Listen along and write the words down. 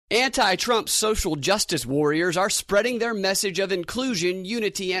Anti-Trump social justice warriors are spreading their message of inclusion,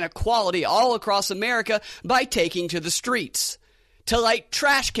 unity, and equality all across America by taking to the streets to light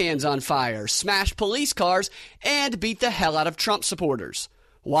trash cans on fire, smash police cars, and beat the hell out of Trump supporters.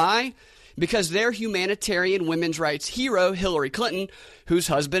 Why? Because their humanitarian women's rights hero, Hillary Clinton, whose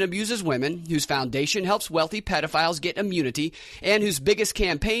husband abuses women, whose foundation helps wealthy pedophiles get immunity, and whose biggest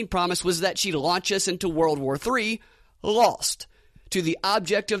campaign promise was that she'd launch us into World War III, lost to the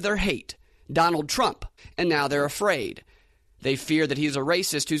object of their hate, Donald Trump, and now they're afraid. They fear that he's a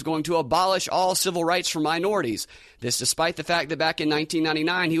racist who's going to abolish all civil rights for minorities. This despite the fact that back in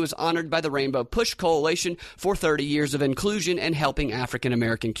 1999 he was honored by the Rainbow Push Coalition for 30 years of inclusion and helping African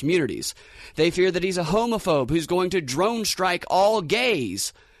American communities. They fear that he's a homophobe who's going to drone strike all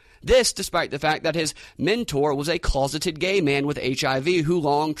gays. This despite the fact that his mentor was a closeted gay man with HIV who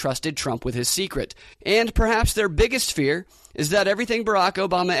long trusted Trump with his secret. And perhaps their biggest fear is that everything Barack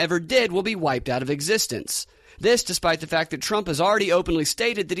Obama ever did will be wiped out of existence. This despite the fact that Trump has already openly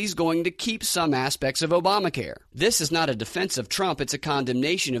stated that he's going to keep some aspects of Obamacare. This is not a defense of Trump, it's a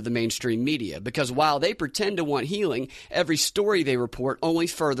condemnation of the mainstream media, because while they pretend to want healing, every story they report only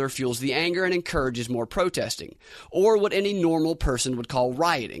further fuels the anger and encourages more protesting, or what any normal person would call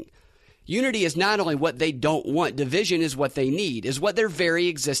rioting. Unity is not only what they don't want, division is what they need, is what their very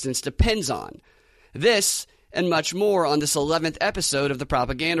existence depends on. This and much more on this 11th episode of the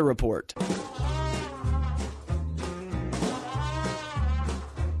Propaganda Report.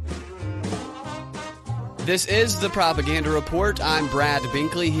 This is the Propaganda Report. I'm Brad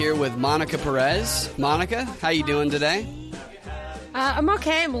Binkley here with Monica Perez. Monica, how you doing today? I'm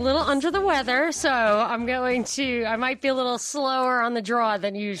okay. I'm a little under the weather, so I might be a little slower on the draw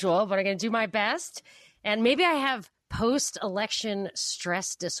than usual, but I'm going to do my best. And maybe I have post-election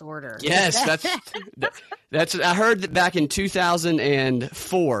stress disorder. Yes, that's I heard that back in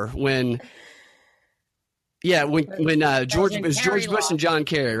 2004 when George Bush and John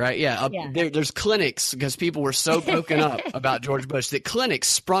Kerry, right? Yeah. There's clinics because people were so broken up about George Bush that clinics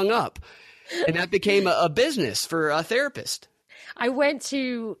sprung up, and that became a business for a therapist. I went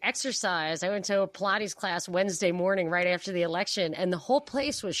to exercise. I went to a Pilates class Wednesday morning right after the election, and the whole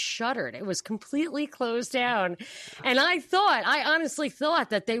place was shuttered. It was completely closed down. And I honestly thought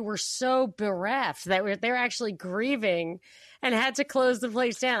that they were so bereft that they're actually grieving and had to close the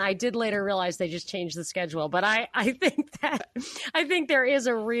place down. I did later realize they just changed the schedule, but I think there is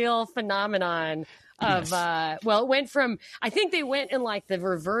a real phenomenon of, it went from, I think they went in like the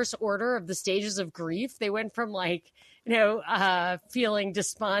reverse order of the stages of grief. They went from feeling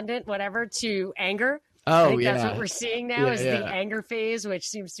despondent, whatever, to anger. Oh, I think that's what we're seeing now is the anger phase, which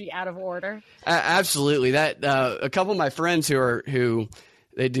seems to be out of order. Absolutely. That a couple of my friends who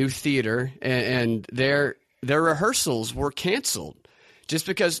they do theater and their rehearsals were canceled just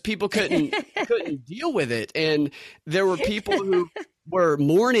because people couldn't deal with it, and there were people who were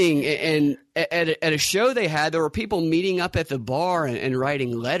mourning, and at a show they had, there were people meeting up at the bar and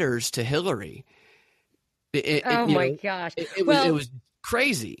writing letters to Hillary. My gosh. It was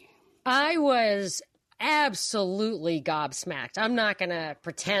crazy. I was absolutely gobsmacked. I'm not going to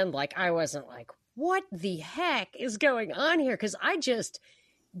pretend like I wasn't like, what the heck is going on here? Because I just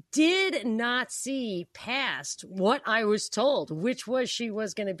did not see past what I was told, which was she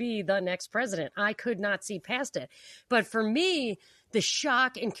was going to be the next president. I could not see past it. But for me, the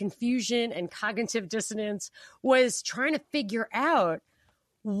shock and confusion and cognitive dissonance was trying to figure out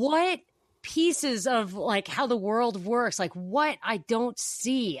what pieces of like how the world works, like what I don't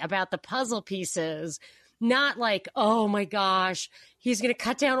see about the puzzle pieces. Not like, oh my gosh, he's going to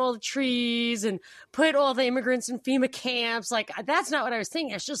cut down all the trees and put all the immigrants in FEMA camps. Like, that's not what I was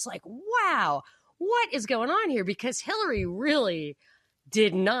thinking. It's just like, wow, what is going on here? Because Hillary really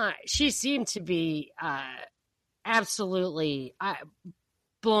did not. She seemed to be absolutely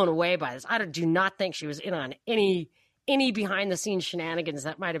blown away by this. I do not think she was in on any behind the scenes shenanigans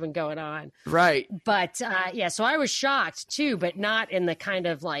that might have been going on. Right. But so I was shocked too, but not in the kind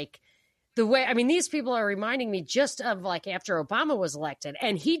of like the way, I mean, these people are reminding me just of like after Obama was elected,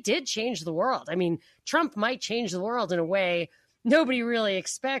 and he did change the world. I mean, Trump might change the world in a way nobody really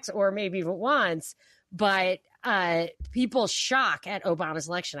expects or maybe even wants, but people's shock at Obama's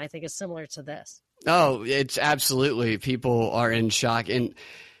election, I think, is similar to this. Oh, it's absolutely. People are in shock. And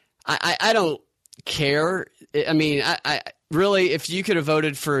I don't care. I mean, I really, if you could have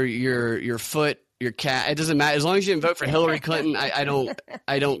voted for your foot, your cat, it doesn't matter. As long as you didn't vote for Hillary Clinton,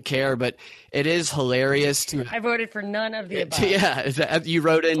 I don't care. But it is hilarious. I voted for none of the above. Yeah. You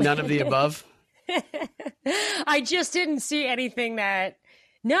wrote in none of the above? I just didn't see anything that,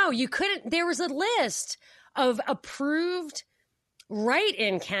 no, you couldn't. There was a list of approved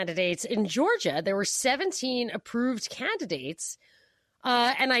write-in candidates in Georgia. There were 17 approved candidates.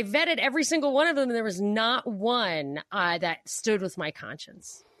 And I vetted every single one of them, and there was not one that stood with my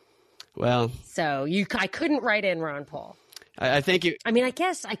conscience. Well, so I couldn't write in Ron Paul. I think you. I mean, I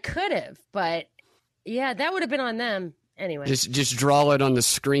guess I could have, but yeah, that would have been on them anyway. Just draw it on the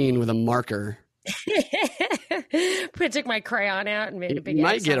screen with a marker. Took my crayon out and made a big. You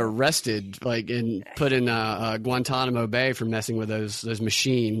might get arrested, and put in Guantanamo Bay for messing with those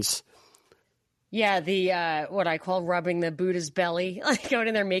machines. Yeah, the what I call rubbing the Buddha's belly, like going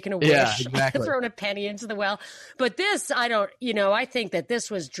in there making a wish, exactly. throwing a penny into the well. But this, I think that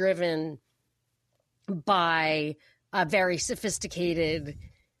this was driven by a very sophisticated,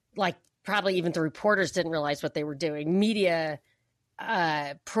 like probably even the reporters didn't realize what they were doing, media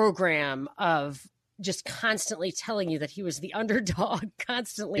program of just constantly telling you that he was the underdog,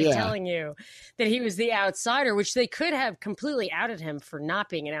 constantly telling you that he was the outsider, which they could have completely outed him for not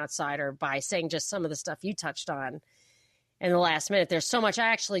being an outsider by saying just some of the stuff you touched on in the last minute. There's so much. I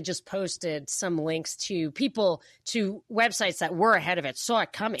actually just posted some links to websites that were ahead of it, saw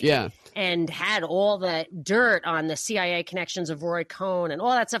it coming, and had all the dirt on the CIA connections of Roy Cohn and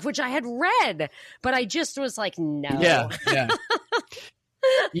all that stuff, which I had read, but I just was like, no. Yeah.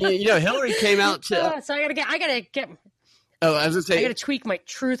 Hillary came out to. So I gotta get. Oh, I was gonna say, I gotta tweak my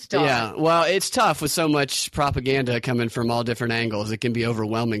truth dog. Yeah, well, it's tough with so much propaganda coming from all different angles. It can be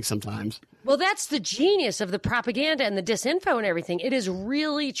overwhelming sometimes. Well, that's the genius of the propaganda and the disinfo and everything. It is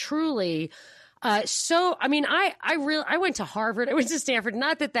really, truly. I went to Harvard. I went to Stanford.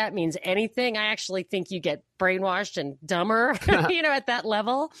 Not that means anything. I actually think you get brainwashed and dumber, at that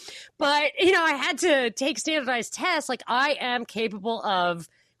level. But, I had to take standardized tests. Like, I am capable of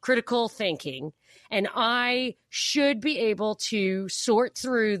critical thinking, and I should be able to sort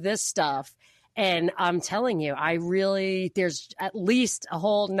through this stuff. And I'm telling you, there's at least a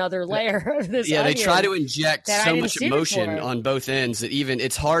whole nother layer of this. Yeah, they try to inject so much emotion on both ends that even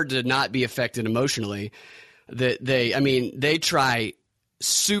it's hard to not be affected emotionally. They try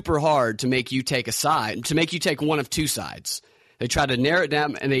super hard to make you take a side, to make you take one of two sides. They try to narrow it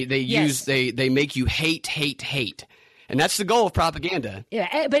down, and they make you hate. And that's the goal of propaganda.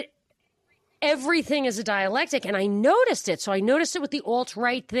 Yeah, but everything is a dialectic, and I noticed it. So I noticed it with the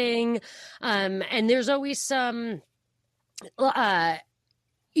alt-right thing, and there's always some,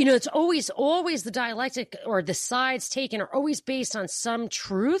 it's always the dialectic or the sides taken are always based on some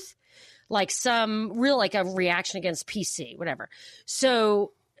truth, like some real, like a reaction against PC, whatever.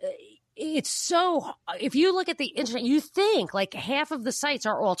 So it's so, if you look at the internet, you think like half of the sites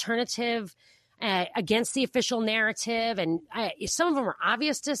are alternative against the official narrative, and some of them are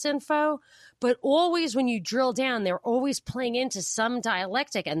obvious disinfo, but always when you drill down, they're always playing into some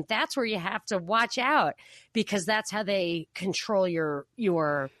dialectic, and that's where you have to watch out, because that's how they control your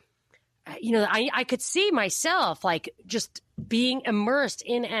I could see myself like just being immersed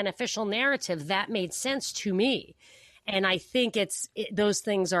in an official narrative that made sense to me. And I think those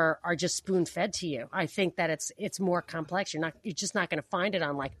things are just spoon fed to you. I think that it's more complex. You're just not going to find it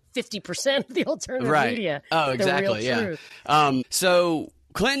on like 50% of the alternative media. Oh, exactly. Yeah. So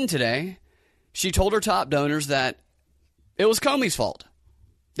Clinton today, she told her top donors that it was Comey's fault,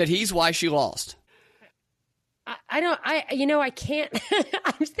 that he's why she lost. I can't.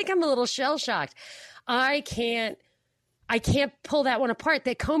 I think I'm a little shell shocked. I can't pull that one apart.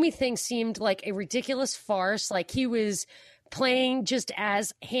 That Comey thing seemed like a ridiculous farce. Like he was playing just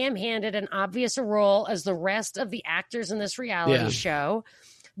as ham-handed and obvious a role as the rest of the actors in this reality show.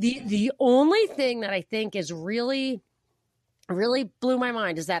 The only thing that I think is really, really blew my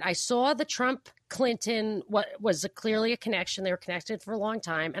mind is that I saw the Trump-Clinton, what was clearly a connection. They were connected for a long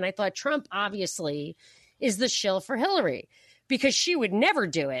time. And I thought Trump obviously is the shill for Hillary, because she would never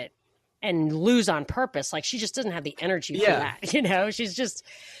do it and lose on purpose. Like, she just doesn't have the energy for that. She's just,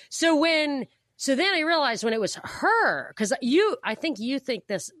 so then I realized when it was her, because I think you think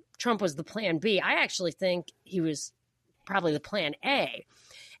this Trump was the plan B. I actually think he was probably the plan A,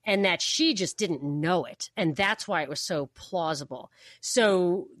 and that she just didn't know it. And that's why it was so plausible.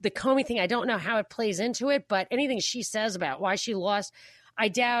 So the Comey thing, I don't know how it plays into it, but anything she says about why she lost, I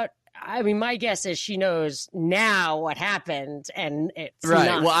doubt. I mean, my guess is she knows now what happened, and it's right.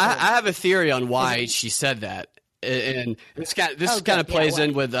 Not well, I have a theory on why she said that, and this kind of plays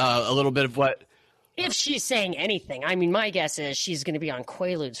in with a little bit of what. If she's saying anything, I mean, my guess is she's going to be on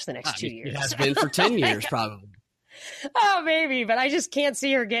Quaaludes for the next 2 years. It has been for 10 years, probably. Oh, maybe, but I just can't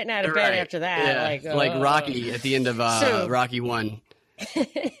see her getting out of bed after that. Yeah. Like Rocky at the end of Rocky 1.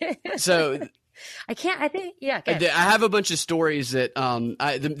 So I can't. I think. Yeah. I have a bunch of stories that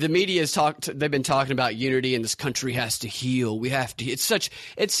the media has talked. They've been talking about unity, and this country has to heal. We have to. It's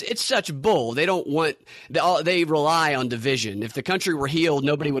such bull. They don't want. They rely on division. If the country were healed,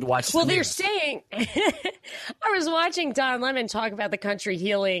 nobody would watch. Well, they're saying. I was watching Don Lemon talk about the country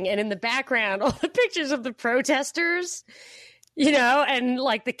healing, and in the background, all the pictures of the protesters, and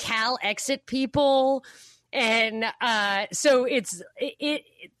like the Cal exit people. And so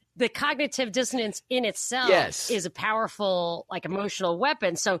the cognitive dissonance in itself is a powerful, like, emotional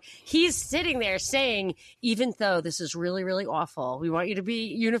weapon. So he's sitting there saying, even though this is really, really awful, we want you to be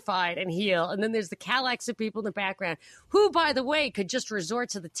unified and heal. And then there's the Cal exit people in the background who, by the way, could just resort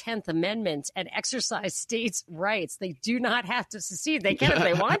to the 10th Amendment and exercise states' rights. They do not have to secede. They can if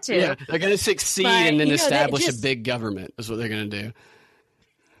they want to. Yeah, they're going to succeed and then establish a big government is what they're going to do.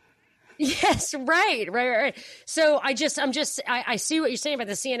 Yes, right. So I see what you're saying about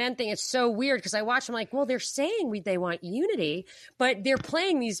the CNN thing. It's so weird because I watch them like, well, they're saying they want unity, but they're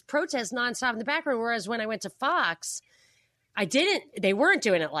playing these protests nonstop in the background. Whereas when I went to Fox, they weren't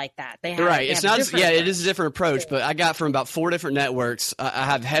doing it like that. It is a different approach, but I got from about 4 different networks. I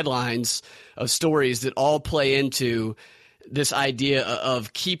have headlines of stories that all play into this idea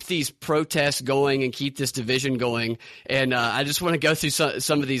of keep these protests going and keep this division going. And I just want to go through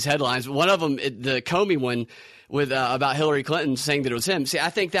some of these headlines. One of them, the Comey one with about Hillary Clinton saying that it was him. See, I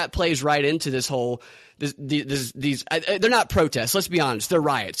think that plays right into this whole these they're not protests. Let's be honest. They're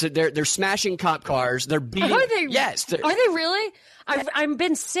riots. They're smashing cop cars. They're beating. Are they? Yes. Are they really? I've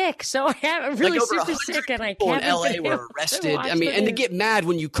been sick, so I'm really super sick, and I can't. In LA were arrested. I mean, and they get mad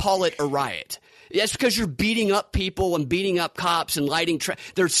when you call it a riot. That's because you're beating up people and beating up cops and lighting.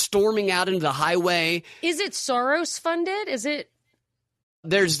 They're storming out into the highway. Is it Soros funded? Is it?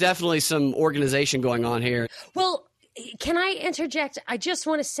 There's definitely some organization going on here. Well, can I interject? I just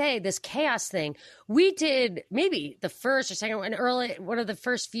want to say this chaos thing. We did maybe the first or second one of the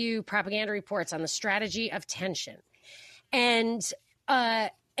first few propaganda reports on the strategy of tension, and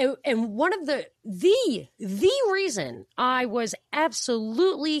one of the reason I was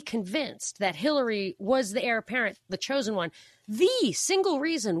absolutely convinced that Hillary was the heir apparent, the chosen one, the single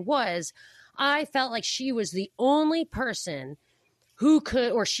reason was I felt like she was the only person who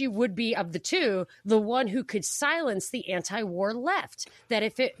could, or she would be of the two, the one who could silence the anti-war left.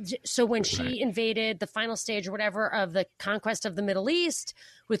 So when she invaded the final stage or whatever of the conquest of the Middle East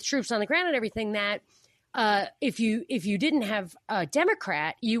with troops on the ground and everything, that if you didn't have a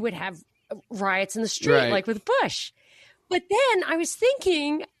Democrat, you would have riots in the street, like with Bush. But then I was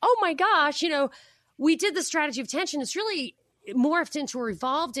thinking, oh my gosh, we did the strategy of tension. It's really morphed into or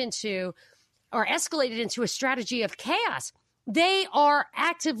evolved into or escalated into a strategy of chaos. They are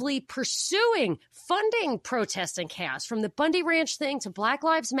actively pursuing funding protest and chaos, from the Bundy Ranch thing to Black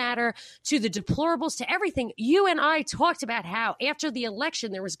Lives Matter to the deplorables to everything. You and I talked about how after the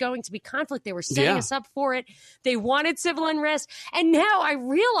election there was going to be conflict. They were setting us up for it. They wanted civil unrest. And now I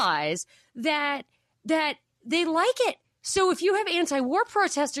realize that they like it. So if you have anti-war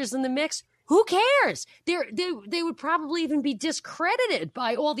protesters in the mix, who cares? They would probably even be discredited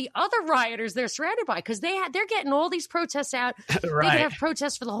by all the other rioters they're surrounded by, because they're getting all these protests out. They could have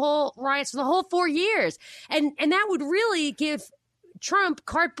protests for the whole riots for the whole 4 years, and that would really give Trump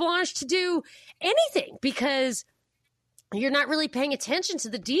carte blanche to do anything, because you're not really paying attention to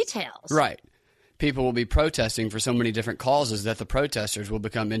the details. Right. People will be protesting for so many different causes that the protesters will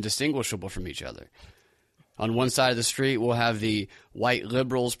become indistinguishable from each other. On one side of the street, we'll have the white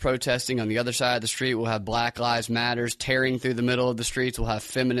liberals protesting. On the other side of the street, we'll have Black Lives Matters tearing through the middle of the streets. We'll have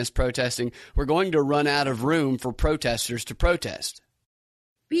feminists protesting. We're going to run out of room for protesters to protest.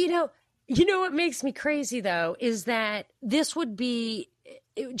 But you know what makes me crazy, though, is that this would be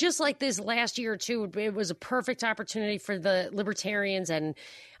just like this last year or two. It was a perfect opportunity for the libertarians and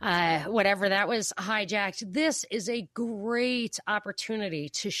whatever that was hijacked. This is a great opportunity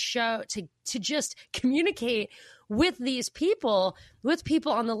to show, to just communicate with these people, with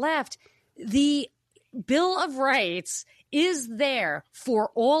people on the left. The Bill of Rights is there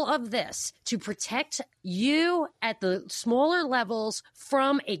for all of this, to protect you at the smaller levels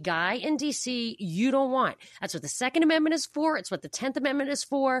from a guy in D.C. you don't want. That's what the Second Amendment is for. It's what the 10th Amendment is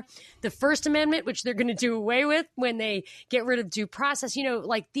for. The First Amendment, which they're going to do away with when they get rid of due process.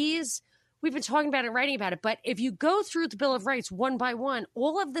 Like these, we've been talking about it, writing about it. But if you go through the Bill of Rights one by one,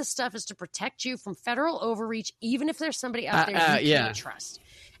 all of this stuff is to protect you from federal overreach, even if there's somebody out there you can't trust.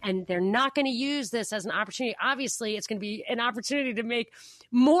 and they're not going to use this as an opportunity. Obviously, it's going to be an opportunity to make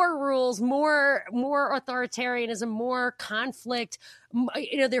more rules, more authoritarianism, more conflict.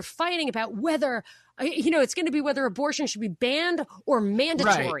 They're fighting about whether it's going to be whether abortion should be banned or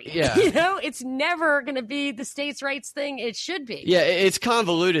mandatory. Right, yeah. It's never going to be the states' rights thing. It should be. Yeah, it's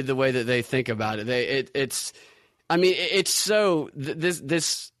convoluted the way that they think about it.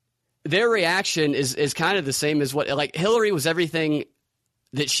 Their reaction is kind of the same as what, like, Hillary was everything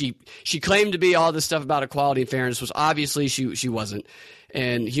that she claimed to be. All this stuff about equality and fairness was obviously she wasn't,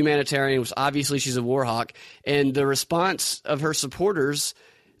 and humanitarian was obviously she's a war hawk. And the response of her supporters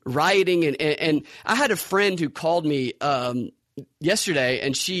rioting and I had a friend who called me yesterday,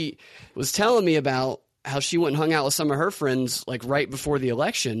 and she was telling me about how she went and hung out with some of her friends like right before the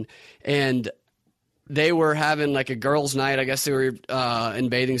election, and they were having like a girls' night. I guess they were in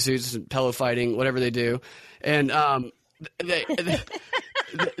bathing suits and pillow fighting, whatever they do, and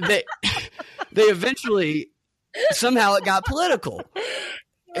they eventually somehow it got political.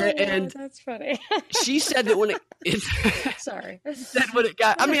 And that's funny. She said that when it sorry, said when it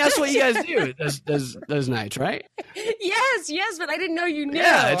got. I mean, that's what you guys do those nights, right? Yes, but I didn't know you knew.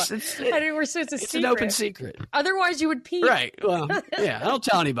 Yeah, I didn't. We're so it's a it's secret. an open secret. Otherwise, you would pee. Right. Well, yeah. I don't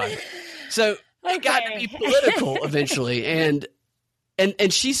tell anybody. So it got to be political eventually, and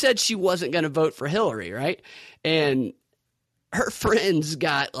she said she wasn't going to vote for Hillary, right? And her friends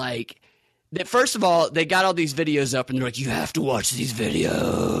got like. First of all, they got all these videos up, and they're like, "You have to watch these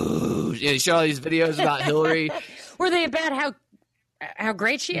videos." They show all these videos about Hillary. Were they about how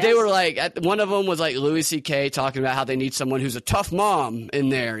great she is? They were like, one of them was like Louis C.K. talking about how they need someone who's a tough mom in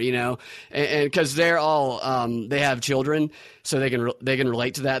there, and because they're all they have children, so they can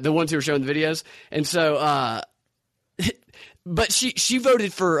relate to that. The ones who were showing the videos, and so. But she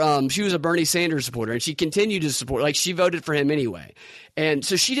voted for she was a Bernie Sanders supporter, and she continued to support, like, she voted for him anyway. And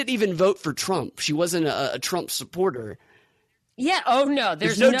so she didn't even vote for Trump. She wasn't a Trump supporter. Yeah. Oh no.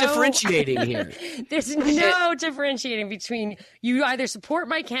 There's no differentiating here. There's no differentiating between you either support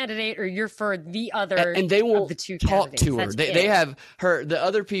my candidate or you're for the other. And they won't of the two talk to her. That's They have her. The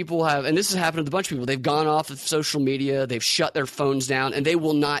other people have, and this has happened to a bunch of people. They've gone off of social media. They've shut their phones down, and they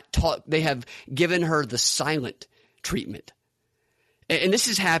will not talk. They have given her the silent treatment. And this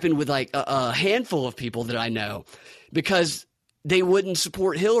has happened with like a handful of people that I know, because they wouldn't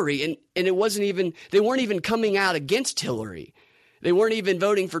support Hillary, and it wasn't even, they weren't even coming out against Hillary. They weren't even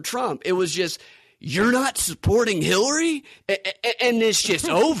voting for Trump. It was just, you're not supporting Hillary? And it's just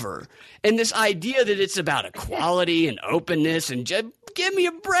over. And this idea that it's about equality and openness and just, give me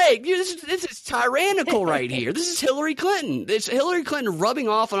a break. This is tyrannical right here. This is Hillary Clinton. It's Hillary Clinton rubbing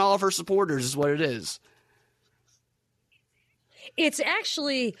off on all of her supporters is what it is. It's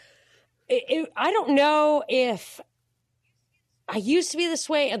actually, I don't know if I used to be this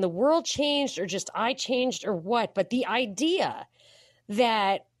way and the world changed or just I changed or what, but the idea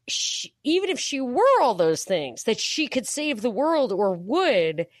that even if she were all those things, that she could save the world or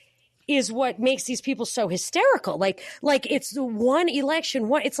would, is what makes these people so hysterical. Like it's the one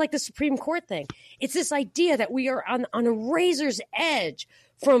election, it's like the Supreme Court thing. It's this idea that we are on a razor's edge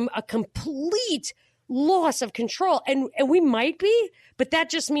from a complete loss of control, and we might be, but that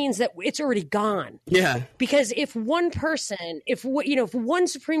just means that it's already gone. Yeah. Because if one person, if one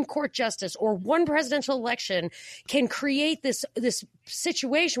Supreme Court justice or one presidential election can create this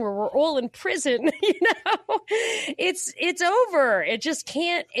situation where we're all in prison, it's over. It just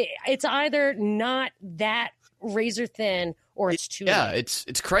can't. It's either not that razor thin or it's too. Yeah, late.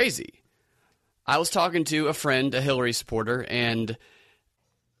 it's crazy. I was talking to a friend, a Hillary supporter, and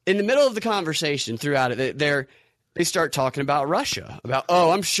in the middle of the conversation throughout it, they start talking about Russia, about,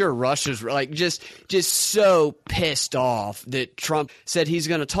 I'm sure Russia's like just so pissed off that Trump said he's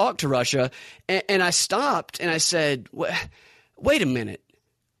going to talk to Russia. And I stopped and I said, wait a minute.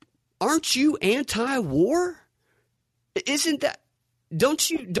 Aren't you anti-war? Isn't that, don't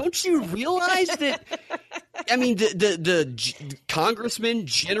you realize that? I mean, the congressmen,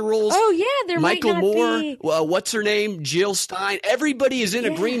 generals. Oh yeah, there Michael might not Moore. be... What's her name? Jill Stein. Everybody is in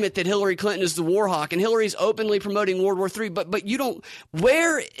agreement that Hillary Clinton is the war hawk, and Hillary's openly promoting World War III. But you don't.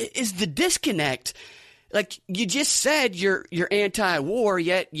 Where is the disconnect? Like, you just said you're anti-war,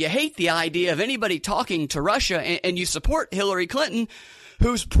 yet you hate the idea of anybody talking to Russia, and you support Hillary Clinton,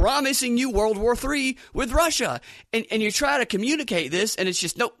 who's promising you World War III with Russia. And you try to communicate this, and it's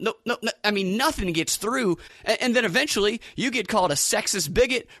just, no. I mean, nothing gets through. And then eventually you get called a sexist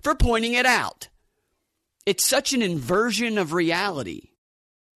bigot for pointing it out. It's such an inversion of reality.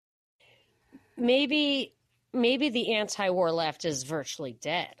 Maybe maybe the anti-war left is virtually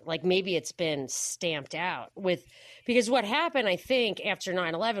dead. Like maybe it's been stamped out because what happened, I think, after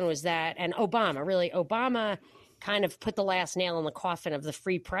 9/11 was that, and Obama kind of put the last nail in the coffin of the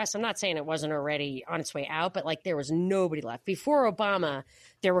free press. I'm not saying it wasn't already on its way out, but like there was nobody left. Before Obama,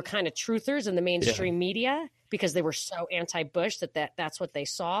 there were kind of truthers in the mainstream media because they were so anti-Bush that's what they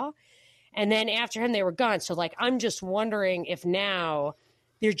saw. And then after him, they were gone. So like, I'm just wondering if now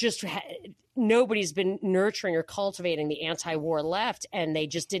they're just nobody's been nurturing or cultivating the anti-war left, and they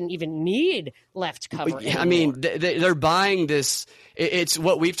just didn't even need left cover anymore. I mean, they're buying this. It's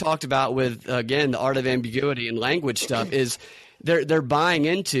what we've talked about with, again, the art of ambiguity and language stuff is they're buying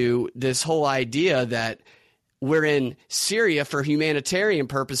into this whole idea that we're in Syria for humanitarian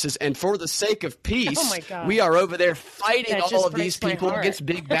purposes, and for the sake of peace, we are over there fighting all of these people against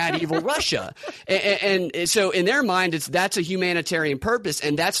big, bad, evil Russia. And so in their mind, that's a humanitarian purpose,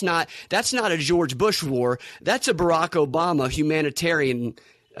 and that's not a George Bush war. That's a Barack Obama humanitarian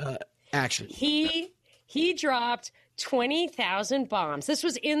action. He dropped 20,000 bombs. This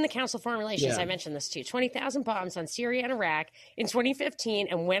was in the Council of Foreign Relations. I mentioned this too. 20,000 bombs on Syria and Iraq in 2015.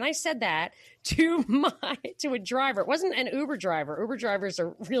 And when I said that to a driver, it wasn't an Uber driver. Uber drivers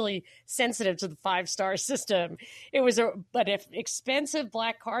are really sensitive to the 5-star system. It was an expensive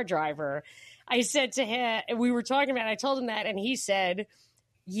black car driver. I said to him, we were talking about it, I told him that, and he said,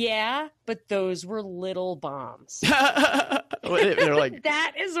 yeah, but those were little bombs. They're like,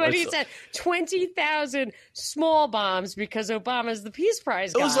 that is what he said. 20,000 small bombs because Obama's the Peace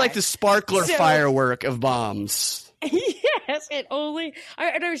Prize guy. It was like the sparkler firework of bombs. Yes, I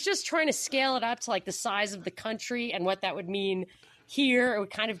was just trying to scale it up to like the size of the country and what that would mean here. It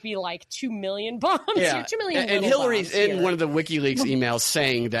would kind of be like 2 million bombs. Yeah. 2 million and Hillary's in here. one of the WikiLeaks emails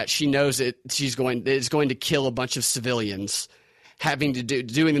saying that she knows it's going to kill a bunch of civilians. Having to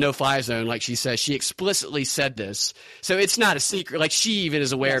doing the no-fly zone, like she says, she explicitly said this, so it's not a secret. Like she even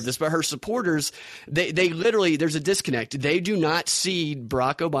is aware of this, but her supporters, they literally, there's a disconnect. They do not see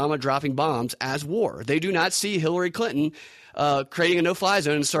Barack Obama dropping bombs as war. They do not see Hillary Clinton creating a no-fly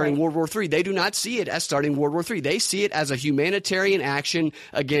zone and starting World War III. They do not see it as starting World War III. They see it as a humanitarian action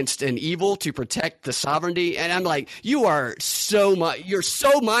against an evil to protect the sovereignty. And I'm like, you sound like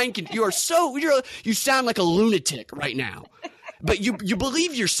a lunatic right now. But you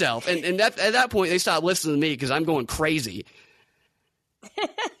believe yourself, and at that point they stop listening to me because I'm going crazy.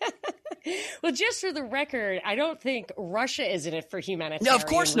 Well, just for the record, I don't think Russia is in it for humanitarian No, of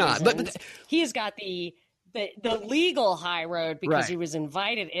course not. But he's got the legal high road because he was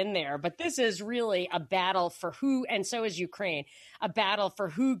invited in there. But this is really a battle for who, and so is Ukraine, a battle for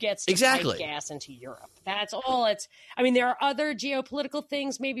who gets to pipe gas into Europe. That's all it's – I mean, there are other geopolitical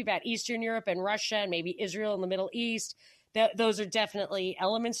things maybe about Eastern Europe and Russia and maybe Israel and the Middle East. Those are definitely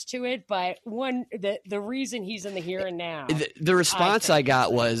elements to it, but the reason he's in the here and now. The response I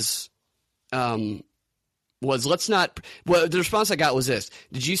got was let's not. Well, the response I got was this: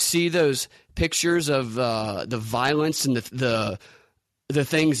 did you see those pictures of the violence and the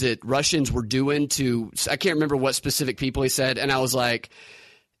things that Russians were doing to? I can't remember what specific people he said, and I was like.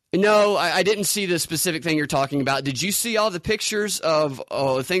 No, I didn't see the specific thing you're talking about. Did you see all the pictures of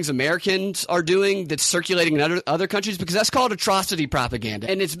things Americans are doing that's circulating in other countries? Because that's called atrocity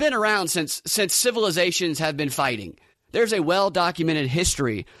propaganda. And it's been around since civilizations have been fighting. There's a well-documented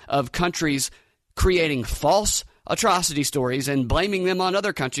history of countries creating false atrocity stories and blaming them on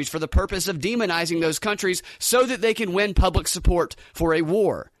other countries for the purpose of demonizing those countries so that they can win public support for a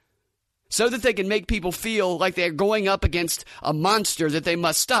war. So that they can make people feel like they're going up against a monster that they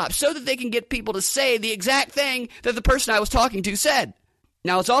must stop. So that they can get people to say the exact thing that the person I was talking to said.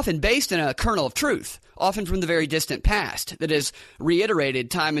 Now, it's often based in a kernel of truth, often from the very distant past, that is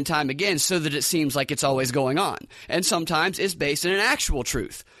reiterated time and time again so that it seems like it's always going on. And sometimes it's based in an actual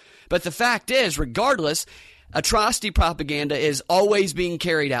truth. But the fact is, regardless, atrocity propaganda is always being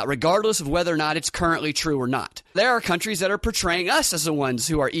carried out, regardless of whether or not it's currently true or not. There are countries that are portraying us as the ones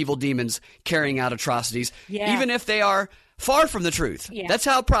who are evil demons carrying out atrocities, even if they are far from the truth. Yeah. That's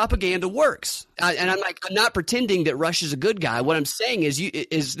how propaganda works. And I'm not pretending that Russia's a good guy. What I'm saying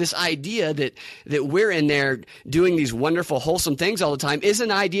is this idea that we're in there doing these wonderful, wholesome things all the time is an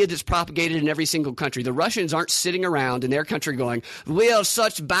idea that's propagated in every single country. The Russians aren't sitting around in their country going, we are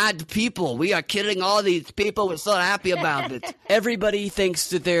such bad people. We are killing all these people. We're so happy about it. Everybody thinks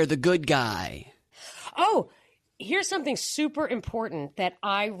that they're the good guy. Oh, here's something super important that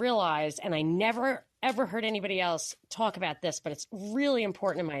I realized, and I never ever heard anybody else talk about this, but it's really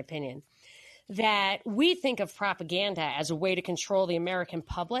important in my opinion, that we think of propaganda as a way to control the American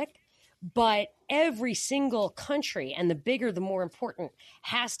public, but every single country, and the bigger, the more important,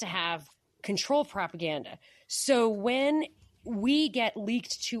 has to have control propaganda. So when we get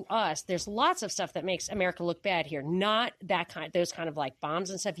leaked to us, there's lots of stuff that makes America look bad here. Not those kind of like bombs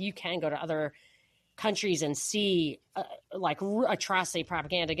and stuff. You can go to other countries and see atrocity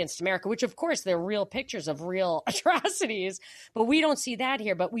propaganda against America, which of course they're real pictures of real atrocities, but we don't see that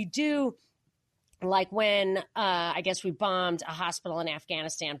here. But we do, like when I guess we bombed a hospital in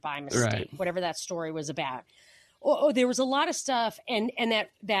Afghanistan by mistake, whatever that story was about. There was a lot of stuff, and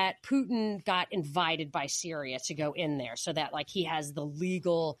that Putin got invited by Syria to go in there, so that like he has the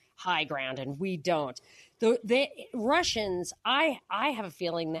legal high ground and we don't. The Russians, I have a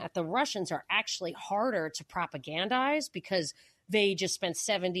feeling that the Russians are actually harder to propagandize because they just spent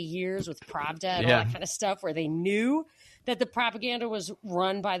 70 years with Pravda and all that kind of stuff where they knew that the propaganda was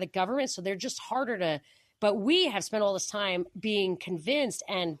run by the government, so they're just harder to. But we have spent all this time being convinced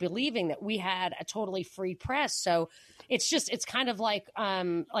and believing that we had a totally free press. So it's kind of like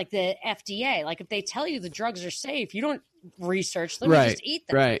the FDA. Like if they tell you the drugs are safe, you don't research them, you just eat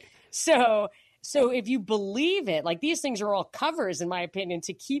them. Right. So if you believe it, like these things are all covers, in my opinion,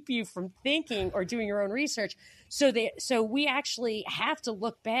 to keep you from thinking or doing your own research. So we actually have to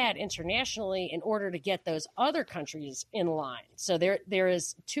look bad internationally in order to get those other countries in line. So there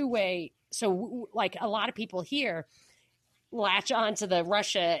is two-way. So like a lot of people here latch on to the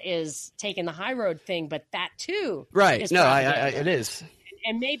Russia is taking the high road thing, but that too. Right. Is no, it is.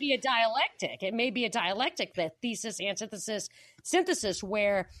 And maybe a dialectic. It may be a dialectic, that thesis, antithesis, synthesis,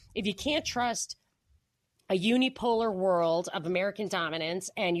 where if you can't trust a unipolar world of American dominance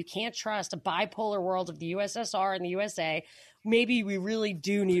and you can't trust a bipolar world of the USSR and the USA, maybe we really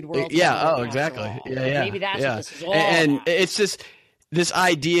do need world. Yeah. Oh, exactly. Yeah. Maybe that's what this is all and about. It's just this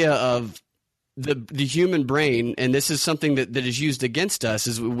idea of the human brain, and this is something that is used against us,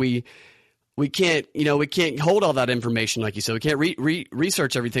 is we can't hold all that information, like you said. We can't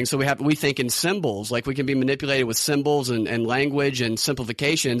research everything, so we think in symbols. Like we can be manipulated with symbols and language and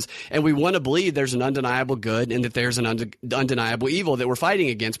simplifications, and we want to believe there's an undeniable good and that there's an undeniable evil that we're fighting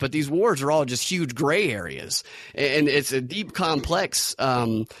against. But these wars are all just huge gray areas, and it's a deep, complex.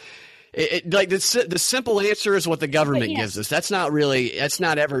 Like the simple answer is what the government gives us. That's not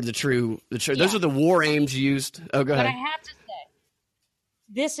ever the true. Yeah. Those are the war aims used. Oh, go ahead. But I have to say,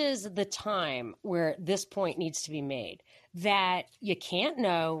 this is the time where this point needs to be made, that you can't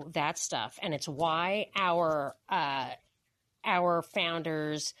know that stuff, and it's why our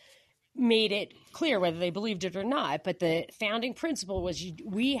founders made it clear, whether they believed it or not. But the founding principle was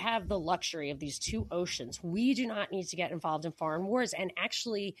we have the luxury of these two oceans. We do not need to get involved in foreign wars. And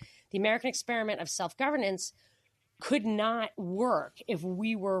actually, the American experiment of self-governance could not work if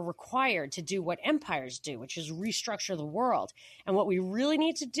we were required to do what empires do, which is restructure the world. And what we really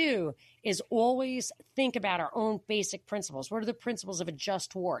need to do is always think about our own basic principles. What are the principles of a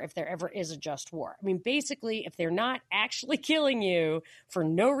just war, if there ever is a just war? I mean, basically, if they're not actually killing you for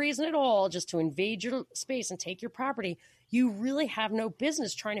no reason at all, just to invade your space and take your property, you really have no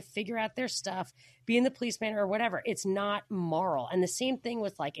business trying to figure out their stuff, being the policeman or whatever. It's not moral. And the same thing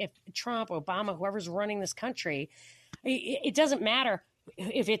with, like, if Trump, Obama, whoever's running this country, it doesn't matter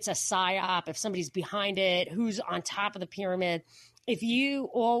if it's a psyop, if somebody's behind it, who's on top of the pyramid. If you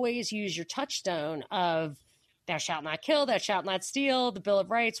always use your touchstone of thou shalt not kill, thou shalt not steal, the Bill of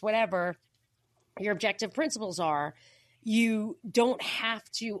Rights, whatever your objective principles are, you don't have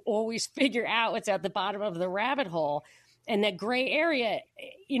to always figure out what's at the bottom of the rabbit hole. And that gray area,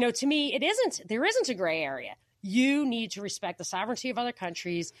 to me, there isn't a gray area. You need to respect the sovereignty of other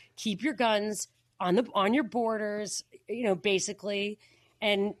countries, keep your guns on your borders, basically,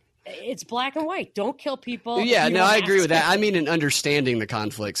 and it's black and white. Don't kill people. Yeah, no, I agree with that. I mean, in understanding the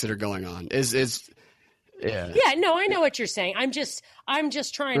conflicts that are going on yeah. Yeah, no, I know what you're saying. I'm just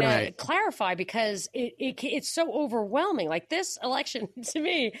trying to clarify, because it's so overwhelming. Like this election, to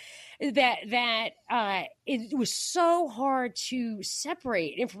me, that it was so hard to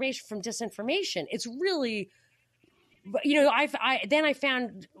separate information from disinformation. It's really. But, I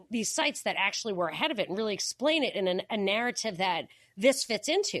found these sites that actually were ahead of it and really explain it in a narrative that this fits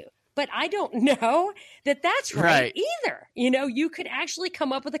into. But I don't know that that's right either. You could actually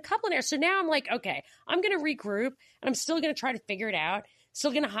come up with a couple in there. So now I'm like, okay, I'm going to regroup, and I'm still going to try to figure it out.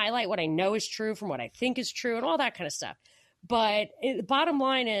 Still going to highlight what I know is true from what I think is true and all that kind of stuff. But the bottom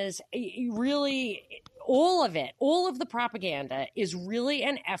line is, really, all of the propaganda is really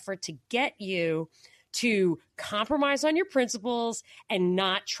an effort to get you to compromise on your principles and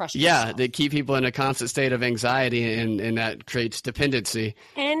not trust yourself. Yeah, they keep people in a constant state of anxiety, and that creates dependency.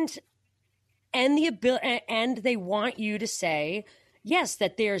 And they want you to say, yes,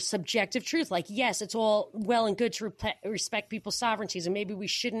 that there's subjective truth. Like, yes, it's all well and good to respect people's sovereignties, and maybe we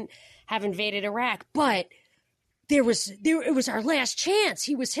shouldn't have invaded Iraq, but it was our last chance.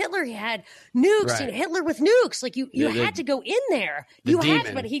 He was Hitler. He had nukes. Right. You know, Hitler with nukes. Like you had to go in there. You had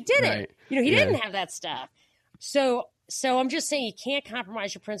to, but he didn't. Right. You know, he didn't have that stuff. So I'm just saying you can't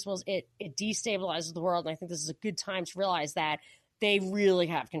compromise your principles. It destabilizes the world, and I think this is a good time to realize that they really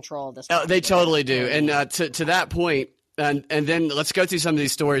have control of this. They totally do. And to that point, and then let's go through some of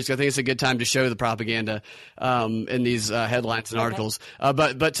these stories. I think it's a good time to show the propaganda in these headlines and articles.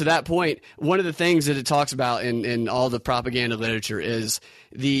 But to that point, one of the things that it talks about in all the propaganda literature is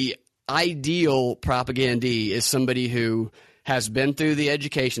the ideal propagandee is somebody who has been through the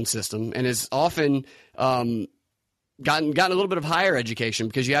education system and is often gotten a little bit of higher education,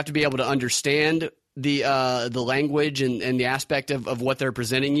 because you have to be able to understand the language and the aspect of what they're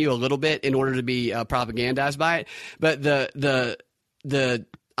presenting you a little bit in order to be propagandized by it. But the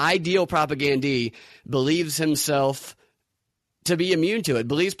ideal propagandee believes himself to be immune to it,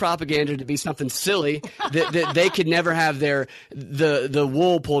 believes propaganda to be something silly that they could never have the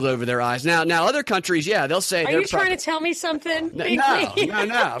wool pulled over their eyes. Now other countries, yeah, they'll say. Are you trying to tell me something?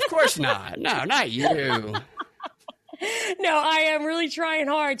 No, of course not. No, not you. No, I am really trying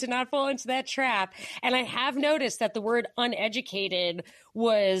hard to not fall into that trap. And I have noticed that the word uneducated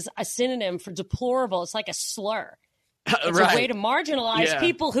was a synonym for deplorable. It's like a slur. It's a way to marginalize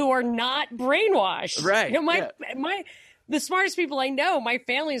people who are not brainwashed. Right. You know, the smartest people I know, my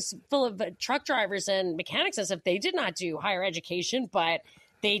family is full of truck drivers and mechanics and stuff. They did not do higher education, but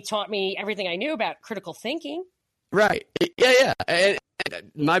they taught me everything I knew about critical thinking. Right. Yeah. And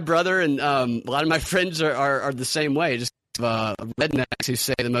my brother and a lot of my friends are the same way. Just rednecks who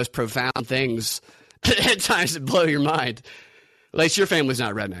say the most profound things at times that blow your mind. At least your family's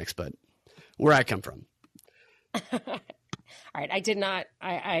not rednecks, but where I come from. All right. I did not.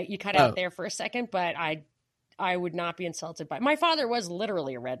 You cut out there for a second, but I would not be insulted by. My father was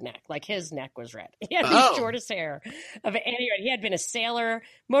literally a redneck. Like, his neck was red. He had the shortest hair of anyone. He had been a sailor,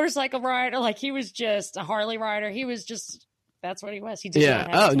 motorcycle rider. Like, he was just a Harley rider. He was just. That's what he was. He did.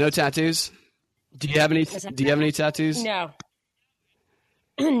 Yeah. No tattoos. Do you have any tattoos? No.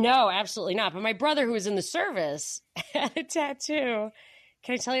 No, absolutely not. But my brother, who was in the service, had a tattoo.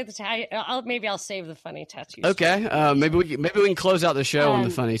 Can I tell you the tattoo? Maybe I'll save the funny tattoo. Okay. Maybe we can close out the show on the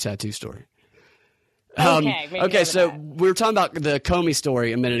funny tattoo story. Okay. So we were talking about the Comey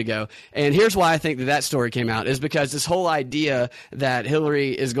story a minute ago, and here's why I think that story came out is because this whole idea that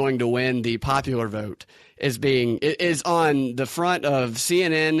Hillary is going to win the popular vote is on the front of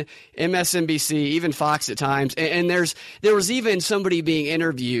CNN, MSNBC, even Fox at times. And there was even somebody being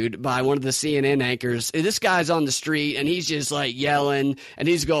interviewed by one of the CNN anchors. This guy's on the street and he's just like yelling and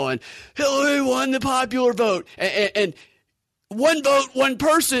he's going, Hillary won the popular vote. And one vote, one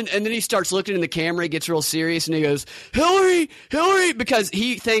person. And then he starts looking in the camera. He gets real serious and he goes, Hillary, because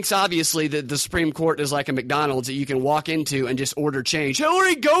he thinks obviously that the Supreme Court is like a McDonald's that you can walk into and just order change.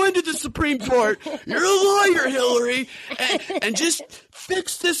 Hillary, go into the Supreme Court. You're a lawyer, Hillary, and just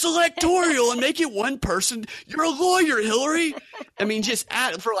fix this electoral and make it one person. You're a lawyer, Hillary. I mean,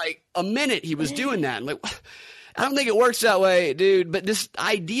 for like a minute he was doing that. I'm like, I don't think it works that way, dude. But this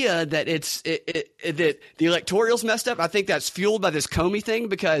idea that that the electoral's messed up, I think that's fueled by this Comey thing,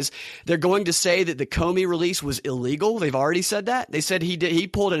 because they're going to say that the Comey release was illegal. They've already said that. They said he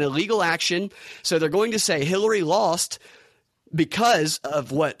pulled an illegal action. So they're going to say Hillary lost because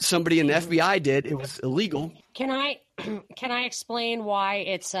of what somebody in the FBI did. It was illegal. Can I explain why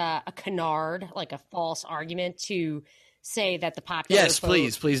it's a canard, like a false argument to say that the popular Yes,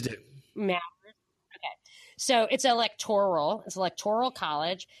 please do. Matters? So it's electoral. It's electoral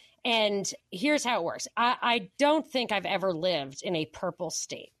college. And here's how it works. I don't think I've ever lived in a purple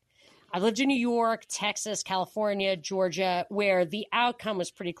state. I lived in New York, Texas, California, Georgia, where the outcome was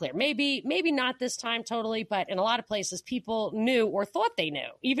pretty clear. Maybe not this time totally, but in a lot of places people knew or thought they knew,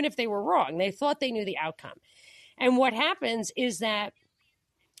 even if they were wrong. They thought they knew the outcome. And what happens is that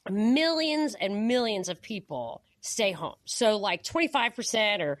millions and millions of people stay home. So like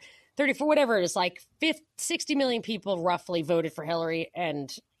 25% or 34, whatever it is, like 60 million people roughly voted for Hillary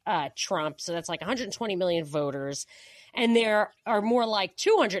and Trump. So that's like 120 million voters. And there are more like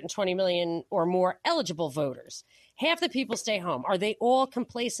 220 million or more eligible voters. Half the people stay home. Are they all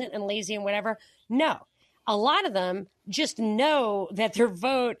complacent and lazy and whatever? No. A lot of them just know that their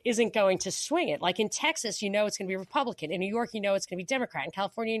vote isn't going to swing it. Like in Texas, you know it's going to be Republican. In New York, you know it's going to be Democrat. In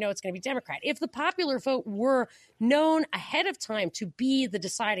California, you know it's going to be Democrat. If the popular vote were known ahead of time to be the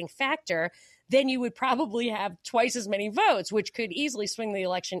deciding factor, then you would probably have twice as many votes, which could easily swing the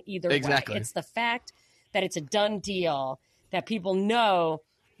election either way. It's the fact that it's a done deal that people know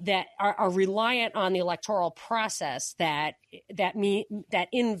that are reliant on the electoral process that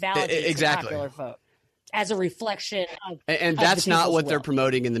invalidates Exactly. the popular vote as a reflection of and of that's the not people's what they're will.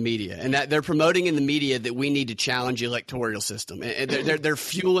 promoting in the media, and that they're promoting in the media that we need to challenge the electoral system, and they're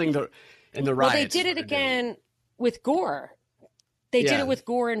fueling the Well, riots. they did it again with Gore. They did Yeah. it with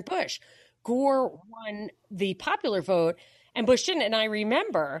Gore and Bush. Gore won the popular vote, and Bush didn't. And I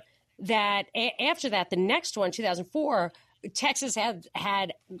remember that after that, the next one, 2004, Texas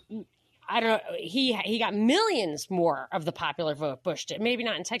had I don't know. He got millions more of the popular vote. Bush did. Maybe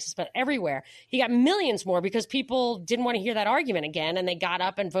not in Texas, but everywhere. He got millions more because people didn't want to hear that argument again, and they got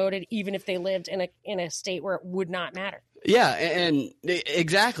up and voted, even if they lived in a state where it would not matter. Yeah, and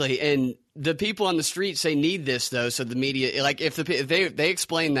exactly. And the people on the street say need this though, so the media, like if they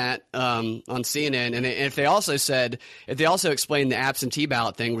explain that on CNN, and if they also explained the absentee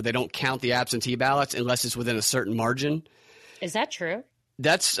ballot thing where they don't count the absentee ballots unless it's within a certain margin. Is that true?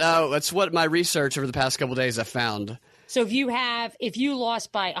 That's what my research over the past couple of days I found. So if you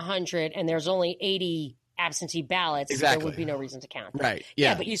lost by 100 and there's only 80 absentee ballots, Exactly. there would be no reason to count them. Right.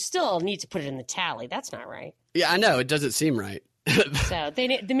 Yeah. But you still need to put it in the tally. That's not right. Yeah, I know it doesn't seem right. So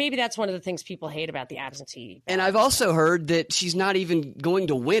maybe that's one of the things people hate about the absentee. And I've also heard that she's not even going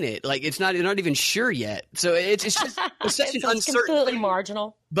to win it. Like they're not even sure yet. So it's just it's such an It's uncertain. completely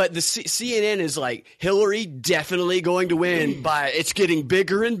marginal. But the CNN is like, Hillary definitely going to win by it's getting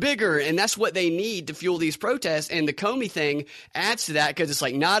bigger and bigger. And that's what they need to fuel these protests. And the Comey thing adds to that because it's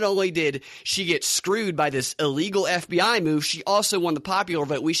like not only did she get screwed by this illegal FBI move, she also won the popular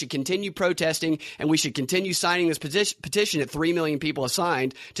vote. We should continue protesting and we should continue signing this petition that 3 million people have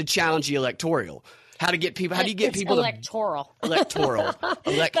signed to challenge the electoral. How do you get people electoral. Electoral.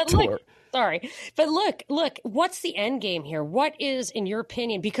 Sorry. But look, what's the end game here? What is, in your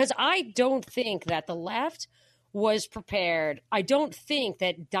opinion? Because I don't think that the left was prepared. I don't think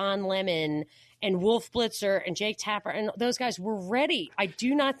that Don Lemon and Wolf Blitzer and Jake Tapper and those guys were ready. I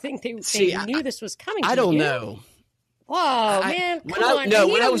do not think they knew this was coming. I don't know. Whoa, man, come on.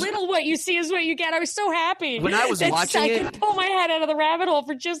 Little what you see is what you get. I was so happy. When I was watching it, I could pull my head out of the rabbit hole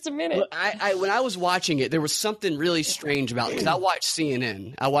for just a minute. When I was watching it, there was something really strange about it because I watched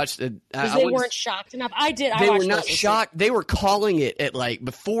CNN. I watched it. Because they weren't shocked enough. I did. They were not shocked. They were calling it at like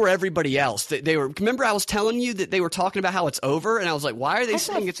before everybody else. They were. Remember, I was telling you that they were talking about how it's over, and I was like, "Why are they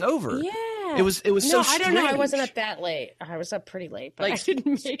saying it's over?" Yeah. It was so strange. I don't know. I wasn't up that late. I was up pretty late, but I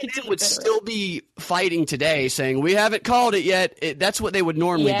didn't make it. It would still be fighting today, saying we haven't called it yet. That's what they would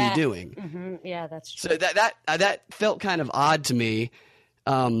normally be doing. Mm-hmm. Yeah, that's true. So that felt kind of odd to me.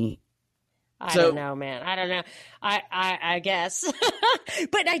 I don't know, man. I don't know. I guess,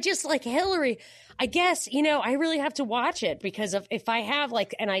 but I just like Hillary. I guess I really have to watch it because if I have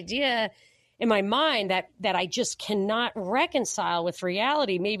like an idea in my mind that I just cannot reconcile with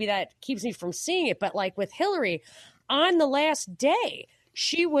reality, maybe that keeps me from seeing it. But like with Hillary, on the last day,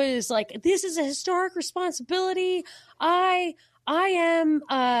 she was like, "This is a historic responsibility. I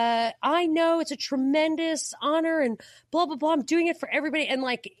know it's a tremendous honor and blah, blah, blah. I'm doing it for everybody." And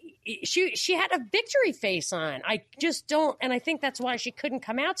like, she had a victory face on. I just don't. And I think that's why she couldn't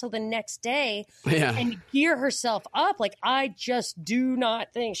come out till the next day and gear herself up. Like, I just do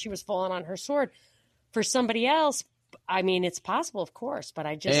not think she was falling on her sword. For somebody else, I mean, it's possible, of course, but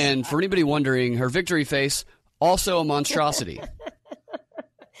I just. And for anybody wondering, her victory face, also a monstrosity. But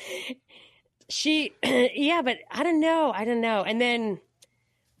I don't know. And then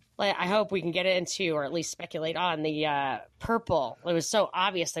I hope we can get into, or at least speculate on the purple. It was so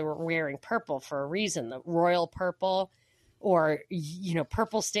obvious they were wearing purple for a reason. The royal purple, or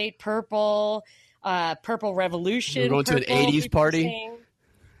purple state purple, purple revolution. We're going to an 80s party.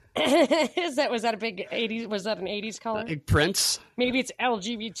 Was that a big 80s? Was that an 80s color? Prince. Maybe it's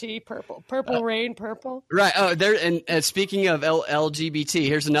LGBT purple rain purple. Right. Oh, there. And speaking of LGBT,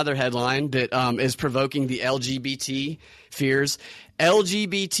 here's another headline that is provoking the LGBT fears.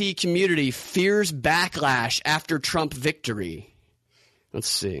 LGBT community fears backlash after Trump victory. Let's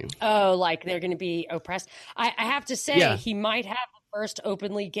see. Oh, like they're going to be oppressed. I have to say, he might have the first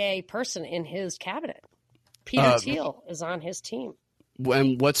openly gay person in his cabinet. Peter Thiel is on his team.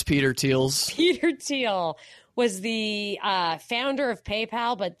 And what's Peter Thiel's? Peter Thiel was the founder of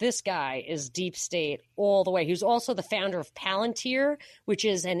PayPal, but this guy is deep state all the way. He was also the founder of Palantir, which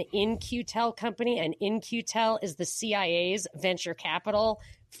is an In-Q-Tel company, and In-Q-Tel is the CIA's venture capital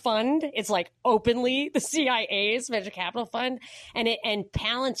fund. It's like openly the CIA's venture capital fund, and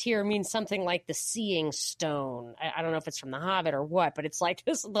Palantir means something like the seeing stone. I don't know if it's from The Hobbit or what, but it's like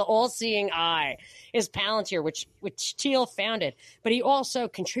this: the all-seeing eye is Palantir, which Thiel founded. But he also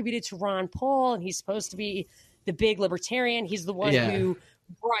contributed to Ron Paul, and he's supposed to be the big libertarian. He's the one who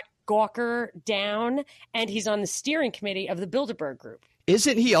brought Gawker down, and he's on the steering committee of the Bilderberg Group.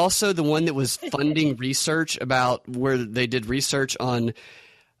 Isn't he also the one that was funding research about where they did research on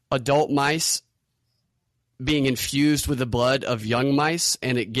adult mice being infused with the blood of young mice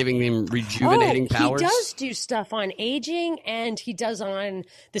and it giving them rejuvenating powers? He does do stuff on aging, and he does on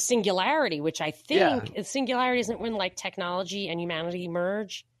the singularity, which I think the singularity isn't when like technology and humanity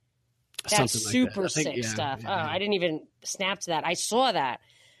merge. That's super sick stuff. Yeah. Oh, I didn't even snap to that. I saw that,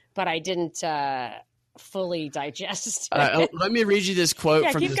 but I didn't fully digest. Let me read you this quote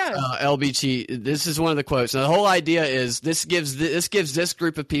from this, LBT. This is one of the quotes. Now, the whole idea is this gives this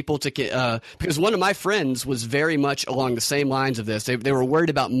group of people to because one of my friends was very much along the same lines of this. They were worried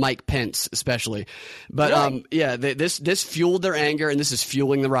about Mike Pence especially, but really? This fueled their anger, and this is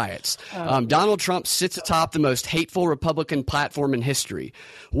fueling the riots. Donald Trump sits atop the most hateful Republican platform in history,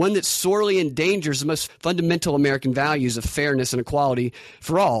 one that sorely endangers the most fundamental American values of fairness and equality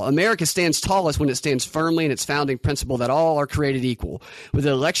for all. America stands tallest when it stands firmly in its founding principle that all are created equal. With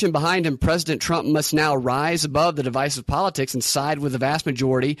the election behind him, President Trump must now rise above the divisive politics and side with the vast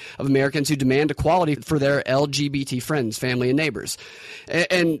majority of Americans who demand equality for their LGBT friends, family, and neighbors.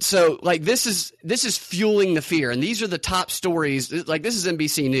 And so, like, this is fueling the fear. And these are the top stories. Like, this is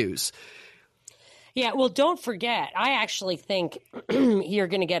NBC News. Yeah, well, don't forget, I actually think you're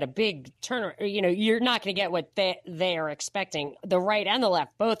going to get a big turn. You know, you're not going to get what they are expecting. The right and the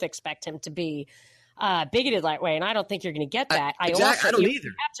left both expect him to be bigoted that way, and I don't think you're going to get that. I don't either.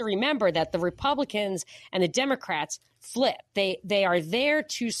 You have to remember that the Republicans and the Democrats flip. They are there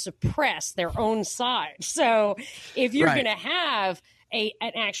to suppress their own side. So if you're going to have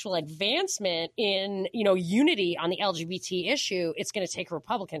an actual advancement in, you know, unity on the LGBT issue, it's going to take a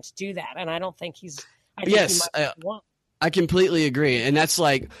Republican to do that, and I don't think he's. I completely agree, and that's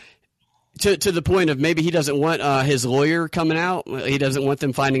like. To the point of maybe he doesn't want his lawyer coming out. He doesn't want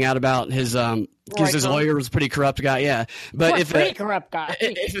them finding out about his because his lawyer was a pretty corrupt guy. Yeah, but if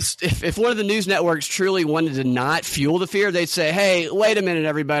one of the news networks truly wanted to not fuel the fear, they'd say, "Hey, wait a minute,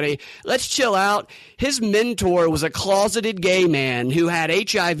 everybody, let's chill out. His mentor was a closeted gay man who had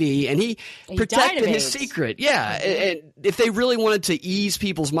HIV, and he protected his secret." Yeah, and if they really wanted to ease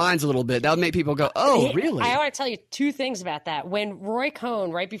people's minds a little bit, that would make people go, "Oh, really?" I want to tell you two things about that. When Roy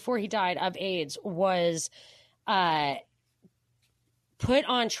Cohn, right before he died of AIDS, was put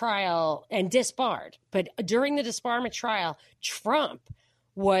on trial and disbarred, but during the disbarment trial, Trump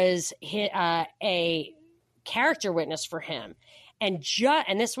was a character witness for him, and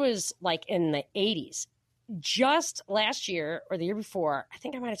this was like in the 80s. Just last year or the year before, I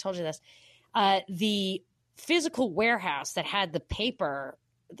think I might have told you this, the physical warehouse that had the paper,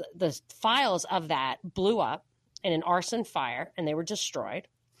 the files of that blew up in an arson fire, and they were destroyed.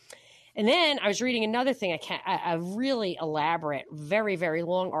 And then I was reading another thing, a really elaborate, very, very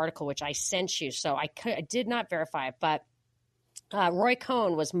long article, which I sent you. So I did not verify it, but Roy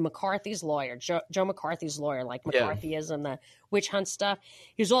Cohn was McCarthy's lawyer, Joe McCarthy's lawyer, like McCarthy is in the witch hunt stuff.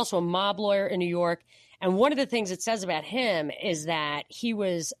 He was also a mob lawyer in New York. And one of the things it says about him is that he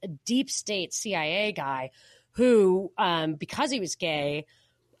was a deep state CIA guy who, because he was gay,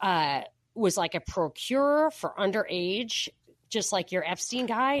 was like a procurer for underage, just like your Epstein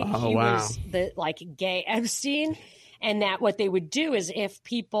guy. He was the like gay Epstein. And that what they would do is if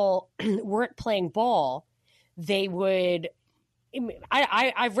people weren't playing ball, they would,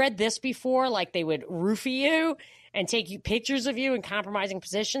 I've read this before, like they would roofie you and take you pictures of you in compromising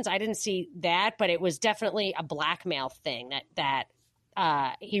positions. I didn't see that, but it was definitely a blackmail thing that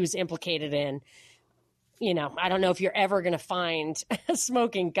he was implicated in. You know, I don't know if you're ever going to find a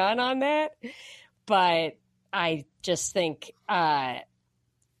smoking gun on that, but I just think the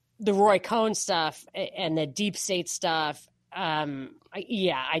Roy Cohn stuff and the deep state stuff,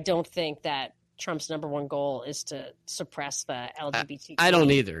 I don't think that Trump's number one goal is to suppress the LGBT. I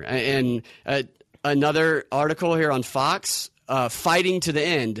don't either. And another article here on Fox, fighting to the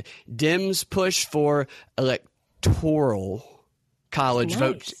end, Dems push for electoral college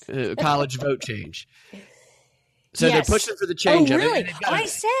vote change. So they're pushing for the change. Oh, really? I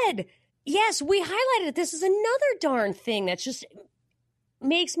said, yes, we highlighted it. This is another darn thing that just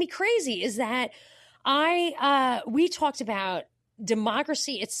makes me crazy is that we talked about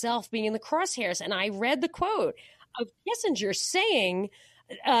democracy itself being in the crosshairs. And I read the quote of Kissinger saying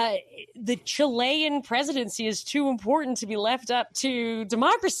the Chilean presidency is too important to be left up to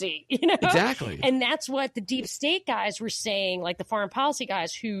democracy. You know? Exactly. And that's what the deep state guys were saying, like the foreign policy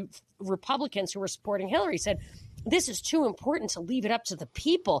guys Republicans who were supporting Hillary said, this is too important to leave it up to the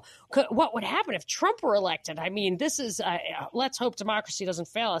people. What would happen if Trump were elected? I mean, this is let's hope democracy doesn't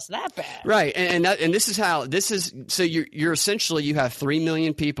fail us that bad. Right. And this is how this is. So you're essentially, you have 3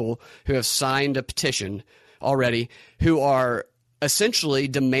 million people who have signed a petition already, who are essentially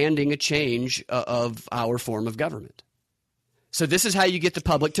demanding a change of our form of government. So this is how you get the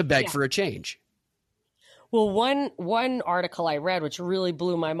public to beg for a change. Well, one article I read, which really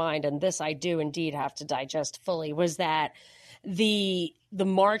blew my mind, and this I do indeed have to digest fully, was that the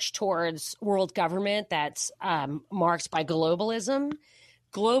march towards world government that's marked by globalism.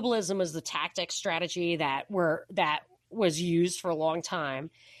 Globalism is the tactic strategy that was used for a long time,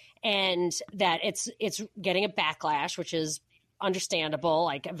 and that it's getting a backlash, which is understandable.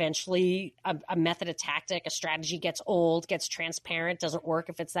 Like eventually a method, a tactic, a strategy gets old, gets transparent, doesn't work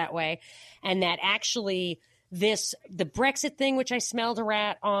if it's that way. And that actually the Brexit thing, which I smelled a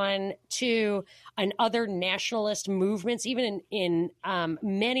rat on too, and other nationalist movements, even in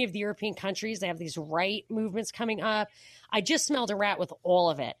many of the European countries, they have these right movements coming up. I just smelled a rat with all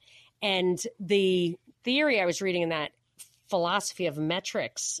of it. And the theory I was reading in that Philosophy of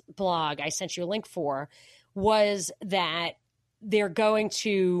Metrics blog I sent you a link for was that they're going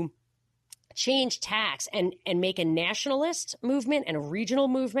to change tax and make a nationalist movement and a regional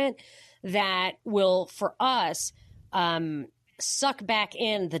movement that will, for us, suck back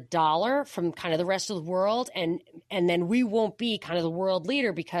in the dollar from kind of the rest of the world. And then we won't be kind of the world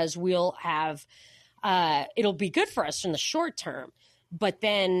leader because we'll have, it'll be good for us in the short term. But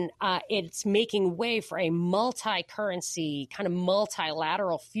then it's making way for a multi-currency, kind of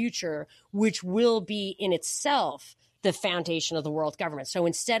multilateral future, which will be in itself the foundation of the world government. So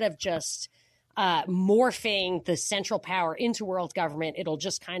instead of just morphing the central power into world government, it'll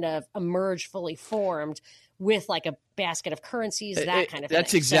just kind of emerge fully formed with like a basket of currencies, that kind of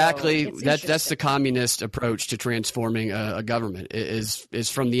that's thing. Exactly that's the communist approach to transforming a government is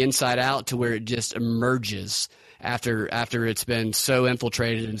from the inside out to where it just emerges after it's been so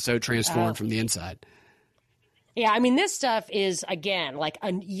infiltrated and so transformed from the inside. Yeah, I mean, this stuff is, again, like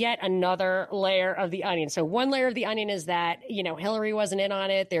yet another layer of the onion. So one layer of the onion is that, Hillary wasn't in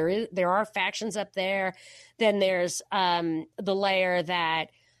on it. There are factions up there. Then there's the layer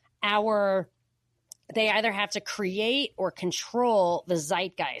that they either have to create or control the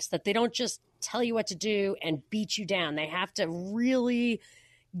zeitgeist, that they don't just tell you what to do and beat you down. They have to really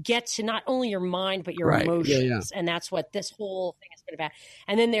get to not only your mind, but your emotions. Yeah. And that's what this whole thing has been about.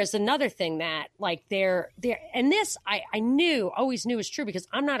 And then there's another thing that like and this I always knew is true because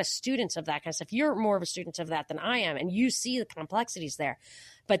I'm not a student of that kind of stuff. You're more of a student of that than I am. And you see the complexities there.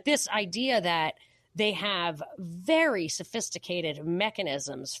 But this idea that they have very sophisticated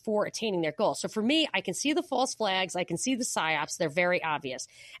mechanisms for attaining their goal. So for me, I can see the false flags. I can see the psyops. They're very obvious.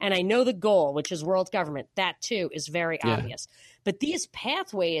 And I know the goal, which is world government. That too is very obvious. But these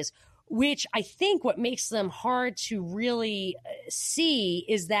pathways, which I think what makes them hard to really see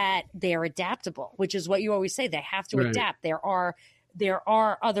is that they're adaptable, which is what you always say. They have to adapt. There are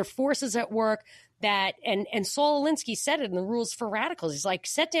other forces at work that, and Saul Alinsky said it in the Rules for Radicals. He's like,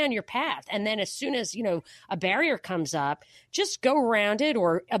 set down your path. And then as soon as, a barrier comes up, just go around it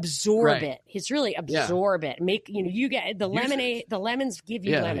or absorb it. It's really absorb it. Make, you get the lemonade, the lemons give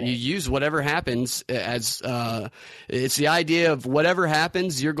you lemonade. You use whatever happens as, it's the idea of whatever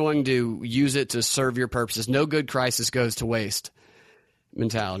happens, you're going to use it to serve your purposes. No good crisis goes to waste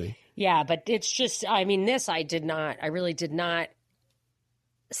mentality. Yeah, but it's just, I really did not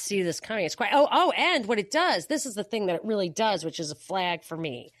see this coming. It's quite, and what it does, this is the thing that it really does, which is a flag for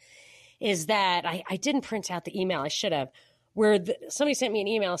me, is that I didn't print out the email. I should have, where somebody sent me an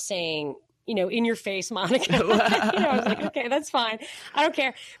email saying, in your face, Monica. I was like, okay, that's fine. I don't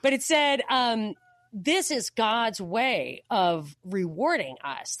care. But it said, this is God's way of rewarding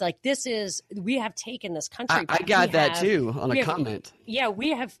us. Like we have taken this country. I got that too on a comment. Yeah, we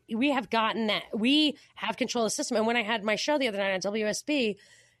have gotten that. We have control of the system. And when I had my show the other night on WSB,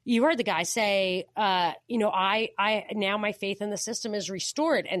 you heard the guy say, I now my faith in the system is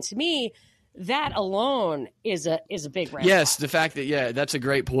restored. And to me, that alone is a big red Yes, flag. the fact that, that's a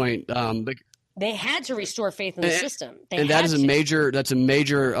great point. They had to restore faith in the system. That's a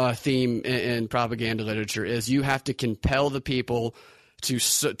major theme in propaganda literature is you have to compel the people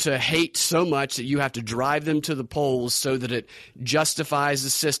to hate so much that you have to drive them to the polls so that it justifies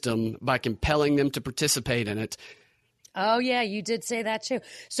the system by compelling them to participate in it. Oh, yeah, you did say that too.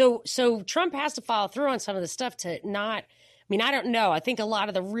 So Trump has to follow through on some of the stuff to not – I don't know. I think a lot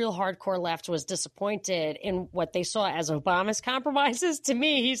of the real hardcore left was disappointed in what they saw as Obama's compromises. To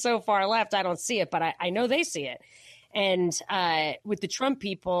me, he's so far left, I don't see it, but I know they see it. And with the Trump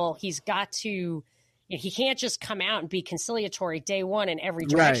people, he's got to he can't just come out and be conciliatory day one in every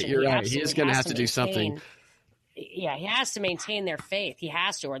direction. Right, you're right. He is going to have to do something. Yeah, he has to maintain their faith. He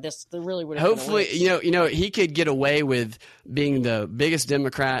has to, or this really would. Hopefully, he could get away with being the biggest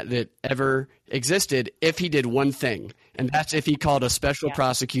Democrat that ever existed if he did one thing, and that's if he called a special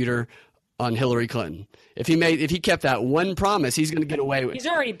prosecutor on Hillary Clinton. If he kept that one promise, he's going to get away with. He's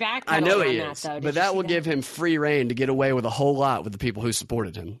already backpedaled. I know he is, that, though. But that will give him free reign to get away with a whole lot with the people who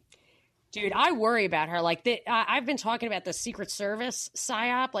supported him. Dude, I worry about her. Like, I've been talking about the Secret Service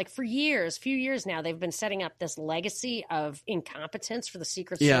PSYOP, like, for few years now. They've been setting up this legacy of incompetence for the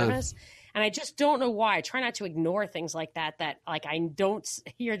Secret Service. And I just don't know why. I try not to ignore things like that, like, I don't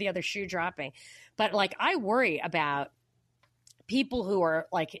hear the other shoe dropping. But, like, I worry about people who are,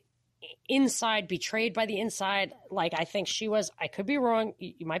 like, inside, betrayed by the inside. Like, I think she was. I could be wrong.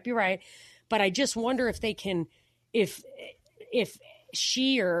 You might be right. But I just wonder if they can, if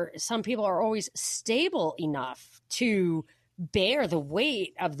she or some people are always stable enough to bear the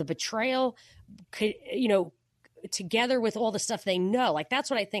weight of the betrayal, together with all the stuff they know. Like, that's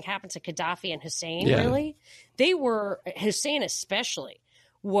what I think happened to Gaddafi and Hussein, really. Hussein especially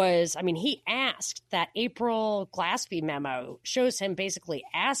he asked, that April Glaspie memo shows him basically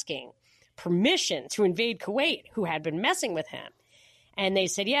asking permission to invade Kuwait, who had been messing with him. And they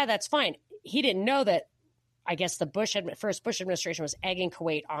said, yeah, that's fine. He didn't know that, I guess, the first Bush administration was egging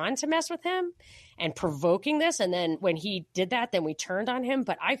Kuwait on to mess with him and provoking this. And then when he did that, then we turned on him.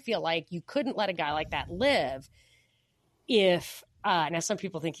 But I feel like you couldn't let a guy like that live if now some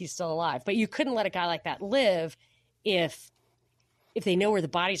people think he's still alive, but you couldn't let a guy like that live if they know where the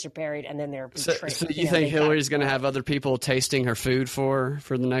bodies are buried and then they're betrayed. So you think Hillary's going to have other people tasting her food for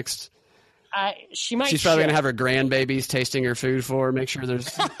the next? She might. She's probably going to have her grandbabies tasting her food for her, make sure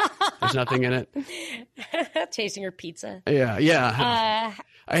there's nothing in it. Tasting her pizza. Yeah.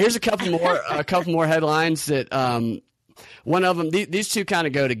 Here's a couple more headlines that one of them. These two kind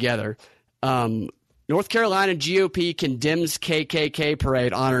of go together. North Carolina GOP condemns KKK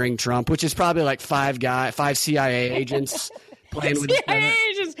parade honoring Trump, which is probably like five CIA agents playing with CIA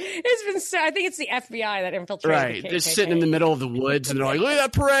agents. It's been so. I think it's the FBI that infiltrated. Right, they're sitting in the middle of the woods and they're like, "Look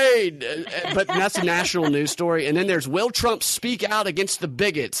at that parade!" But that's a national news story. And then there's, "Will Trump speak out against the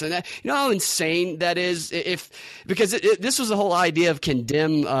bigots?" And you know how insane that is. Because this was the whole idea of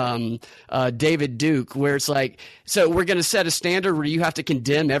condemn David Duke, where it's like, so we're going to set a standard where you have to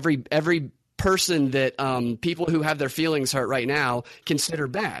condemn every person that people who have their feelings hurt right now consider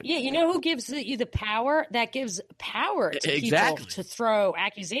bad. Yeah, you know who gives you the power? That gives power to people to throw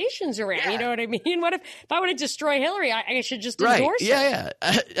accusations around. Yeah. You know what I mean? What if I want to destroy Hillary? I should just endorse her. Yeah.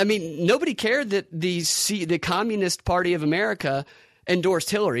 I mean, nobody cared that the Communist Party of America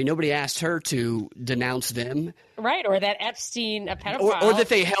endorsed Hillary. Nobody asked her to denounce them. Right, or that Epstein, a pedophile. Or that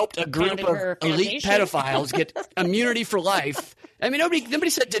they helped a group of elite pedophiles get immunity for life. I mean,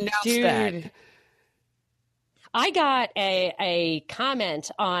 nobody said denounce that. I got a comment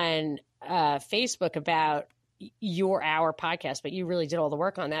on Facebook about our podcast, but you really did all the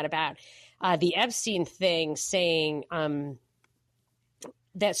work on that, about the Epstein thing, saying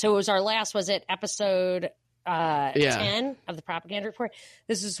that, so it was our last, was it episode 10 of the Propaganda Report?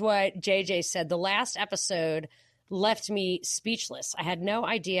 This is what JJ said. "The last episode left me speechless. I had no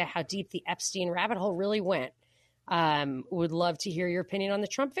idea how deep the Epstein rabbit hole really went. Would love to hear your opinion on the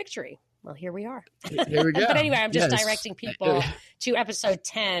Trump victory." Well, here we are. Here we go. But anyway, I'm just directing people to episode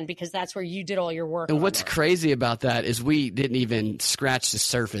 10 because that's where you did all your work. And what's crazy about that is we didn't even scratch the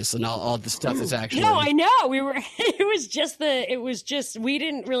surface and all the stuff that's actually. No, I know. It was just we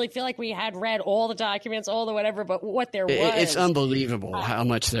didn't really feel like we had read all the documents, all the whatever, but what there was. It's unbelievable how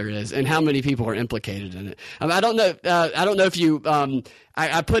much there is and how many people are implicated in it. I don't know if you.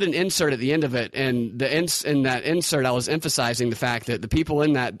 I put an insert at the end of it, and in that insert, I was emphasizing the fact that the people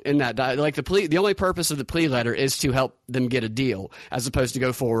in that like the only purpose of the plea letter is to help them get a deal, as opposed to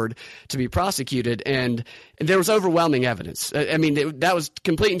go forward to be prosecuted. And there was overwhelming evidence. I mean, that was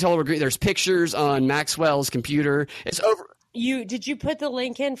complete and total agreement. There's pictures on Maxwell's computer. It's over. Did you put the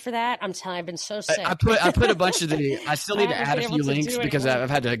link in for that? I'm telling you, I've been so sick. I put a bunch of I still need to add a few links because I've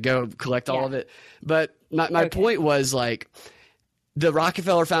had to go collect all of it. But my point was, like, the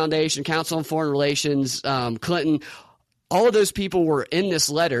Rockefeller Foundation, Council on Foreign Relations, Clinton, all of those people were in this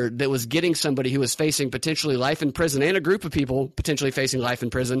letter that was getting somebody who was facing potentially life in prison, and a group of people potentially facing life in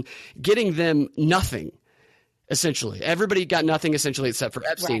prison, getting them nothing, essentially. Everybody got nothing, essentially, except for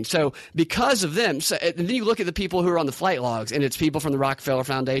Epstein. Right. So because of them, and then you look at the people who are on the flight logs, and it's people from the Rockefeller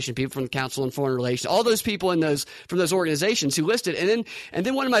Foundation, people from the Council on Foreign Relations, all those people from those organizations who listed. And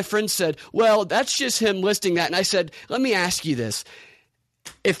then one of my friends said, "Well, that's just him listing that." And I said, "Let me ask you this.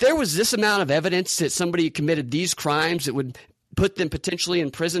 if there was this amount of evidence that somebody committed these crimes that would put them potentially in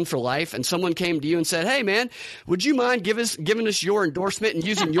prison for life, and someone came to you and said, "Hey, man, would you mind giving us your endorsement and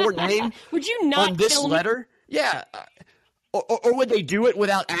using your name would you not on this letter?" Yeah. Or would they do it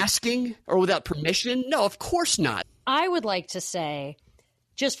without asking or without permission? No, of course not. I would like to say,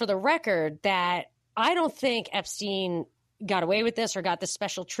 just for the record, that I don't think Epstein got away with this or got this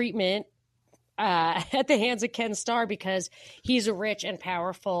special treatment at the hands of Ken Starr because he's a rich and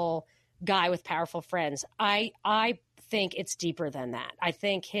powerful guy with powerful friends. I think it's deeper than that. I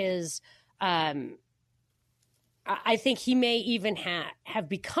think I think he may even have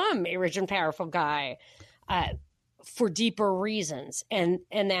become a rich and powerful guy for deeper reasons, and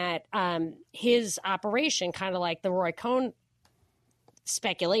that his operation, kind of like the Roy Cohn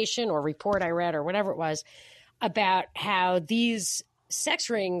speculation or report I read or whatever it was, about how these sex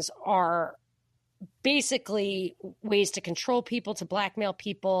rings are basically ways to control people, to blackmail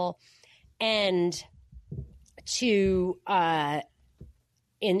people, and to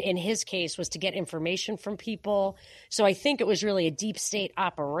in his case was to get information from people. So I think it was really a deep state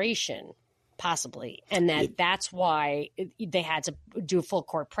operation, possibly, and that's why they had to do a full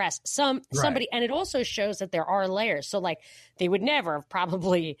court press. Somebody, and it also shows that there are layers. So like they would never have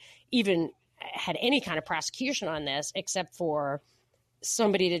probably even had any kind of prosecution on this, except for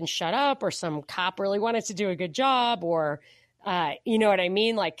somebody didn't shut up, or some cop really wanted to do a good job, or you know what I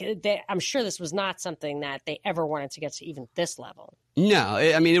mean? Like I'm sure this was not something that they ever wanted to get to even this level. No,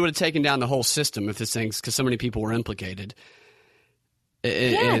 I mean, it would have taken down the whole system if this thing's, because so many people were implicated.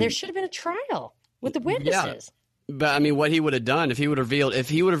 There should have been a trial with the witnesses. Yeah. But I mean, what he would have done if he would have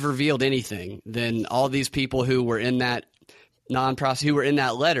revealed anything, then all these people who were in that who were in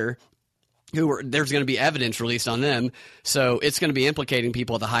that letter, there's going to be evidence released on them. So it's going to be implicating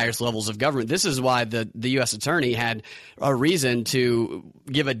people at the highest levels of government. This is why the U.S. attorney had a reason to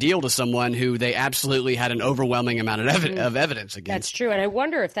give a deal to someone who they absolutely had an overwhelming amount of evidence against. That's true. And I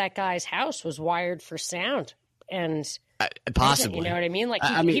wonder if that guy's house was wired for sound and possibly. You know what I mean? Like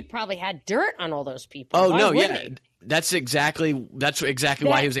he probably had dirt on all those people. Oh, no, yeah. That's exactly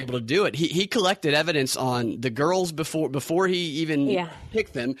why he was able to do it. He collected evidence on the girls before he even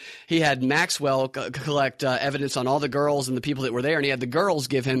picked them. He had Maxwell collect evidence on all the girls and the people that were there, and he had the girls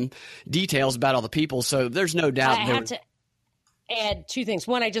give him details about all the people. So there's no doubt. I have to add two things.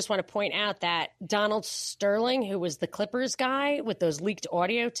 One, I just want to point out that Donald Sterling, who was the Clippers guy with those leaked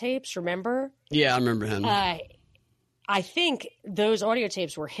audio tapes, remember? Yeah, I remember him. I think those audio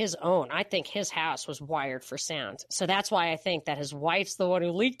tapes were his own. I think his house was wired for sound. So that's why I think that his wife's the one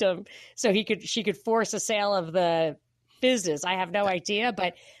who leaked them, so she could force a sale of the business. I have no idea,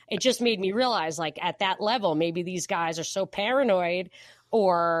 but it just made me realize, like, at that level, maybe these guys are so paranoid,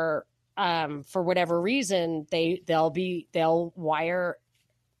 or for whatever reason, they'll wire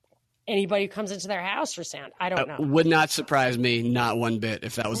anybody who comes into their house for sound. I don't know. Would not surprise me, not one bit,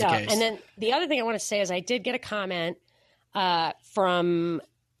 if that was the case. And then the other thing I want to say is I did get a comment from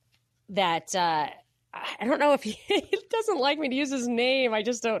that I don't know if he doesn't like me to use his name. I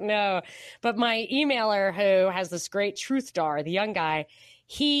just don't know. But my emailer, who has this great truth dar, the young guy,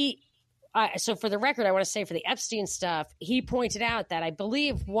 so for the record, I want to say for the Epstein stuff, he pointed out that I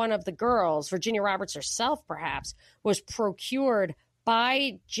believe one of the girls, Virginia Roberts herself perhaps, was procured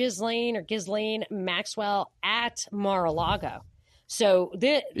by Ghislaine Maxwell at Mar-a-Lago. So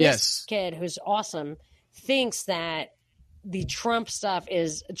this kid, who's awesome, thinks that the Trump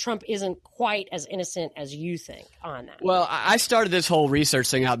isn't quite as innocent as you think on that. Well, I started this whole research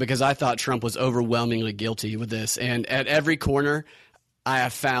thing out because I thought Trump was overwhelmingly guilty with this. And at every corner, I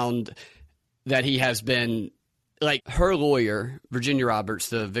have found that he has been, like, her lawyer, Virginia Roberts,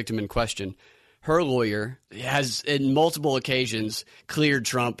 the victim in question, her lawyer has in multiple occasions cleared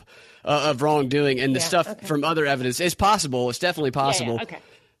Trump of wrongdoing, and the stuff from other evidence is possible. It's definitely possible.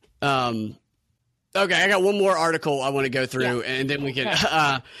 Okay, I got one more article I want to go through, and then we can.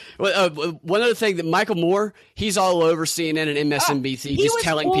 One other thing, that Michael Moore, he's all over CNN and MSNBC, just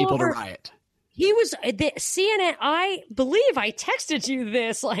telling people to riot. He was the CNN. I believe I texted you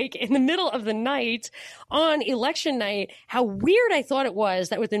this, like, in the middle of the night on election night, how weird I thought it was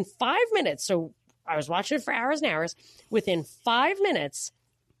that within 5 minutes, so I was watching it for hours and hours, within 5 minutes,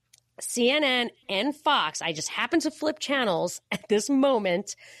 CNN and Fox, I just happened to flip channels at this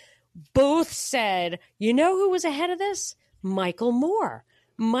moment, both said, you know who was ahead of this? Michael Moore.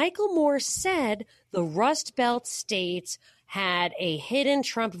 Michael Moore said the Rust Belt states had a hidden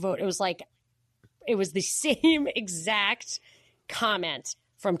Trump vote. It was the same exact comment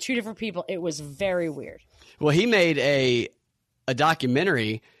from two different people. It was very weird. Well, he made a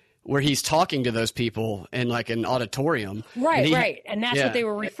documentary where he's talking to those people in like an auditorium. Right. And that's what they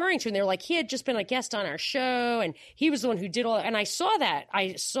were referring to. And they were like, he had just been a guest on our show and he was the one who did all that. And I saw that.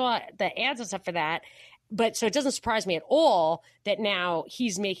 I saw the ads and stuff for that. But so it doesn't surprise me at all that now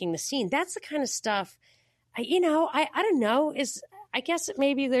he's making the scene. That's the kind of stuff, I don't know, I guess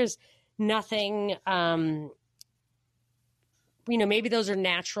maybe there's nothing, maybe those are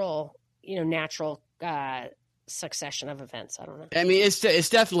natural succession of events. I don't know. I mean, it's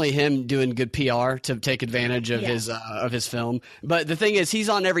definitely him doing good PR to take advantage of his film. But the thing is, he's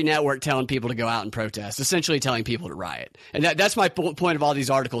on every network telling people to go out and protest, essentially telling people to riot. And that's my point of all these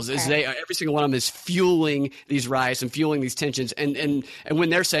articles is every single one of them is fueling these riots and fueling these tensions. And when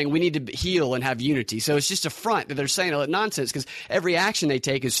they're saying we need to heal and have unity, so it's just a front that they're saying all that nonsense because every action they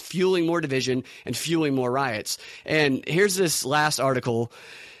take is fueling more division and fueling more riots. And here's this last article,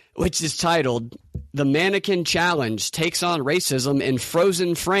 which is titled, "The Mannequin Challenge Takes on Racism in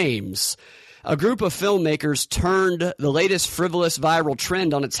Frozen Frames." A group of filmmakers turned the latest frivolous viral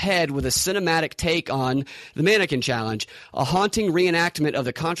trend on its head with a cinematic take on the Mannequin Challenge, a haunting reenactment of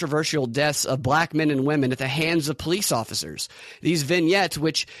the controversial deaths of black men and women at the hands of police officers. These vignettes,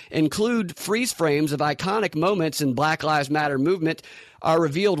 which include freeze frames of iconic moments in Black Lives Matter movement, are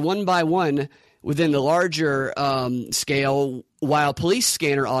revealed one by one within the larger scale, while police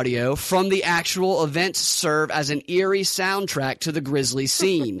scanner audio from the actual events serve as an eerie soundtrack to the grisly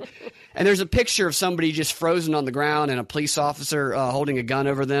scene. And there's a picture of somebody just frozen on the ground and a police officer holding a gun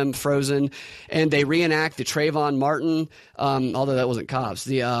over them, frozen. And they reenact the Trayvon Martin, although that wasn't cops,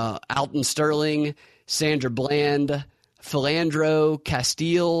 the Alton Sterling, Sandra Bland, Philandro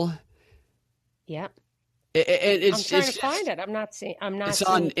Castile. Yep. I'm trying to find it. I'm not seeing. It's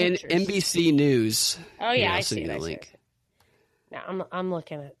on NBC News. Oh yeah, I see it. Link. Now I'm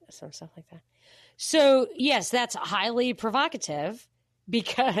looking at some stuff like that. So yes, that's highly provocative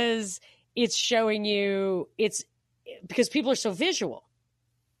because it's showing you because people are so visual.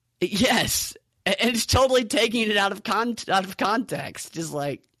 Yes, and it's totally taking it out of context, just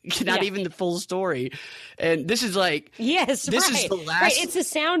like not even the full story. And this is like this is the last. Right, it's a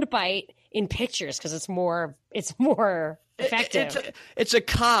sound bite in pictures because it's more effective. It's a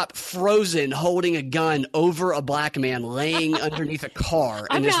cop frozen holding a gun over a black man laying underneath a car.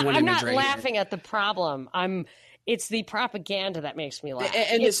 I'm not laughing at the problem. It's the propaganda that makes me laugh.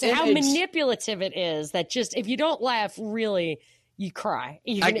 And it's how manipulative it is that just if you don't laugh, really, you cry.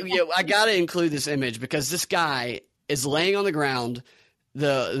 I got to include this image because this guy is laying on the ground,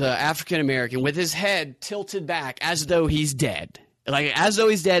 the African American, with his head tilted back as though he's dead. Like, as though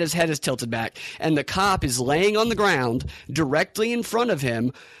he's dead, his head is tilted back. And the cop is laying on the ground directly in front of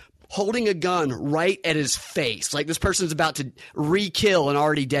him, holding a gun right at his face. Like this person's about to re-kill an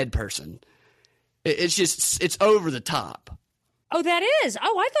already dead person. It's over the top. Oh, that is?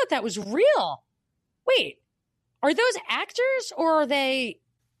 Oh, I thought that was real. Wait, are those actors or are they...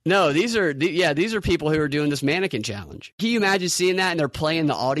 No, these are people who are doing this mannequin challenge. Can you imagine seeing that and they're playing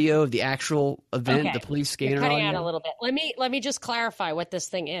the audio of the actual event, the police scanner audio? Cutting out a little bit. Let me just clarify what this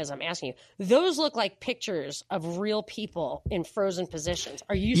thing is. I'm asking you. Those look like pictures of real people in frozen positions.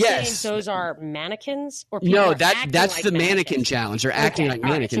 Are you saying those are mannequins or people? No, that's the mannequin challenge. They're acting like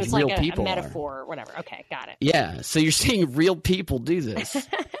mannequins. So it's real like people. A metaphor or whatever. Okay, got it. Yeah, so you're seeing real people do this.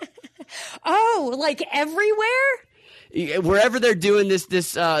 Oh, like everywhere? Wherever they're doing this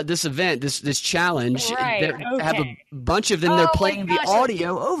event, this challenge, have a bunch of them. They're playing the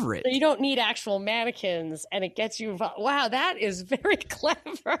audio over it. So you don't need actual mannequins, and it gets you involved. Wow, that is very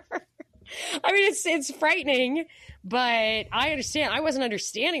clever. I mean, it's frightening, but I understand. I wasn't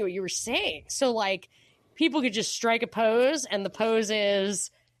understanding what you were saying. So, like, people could just strike a pose, and the pose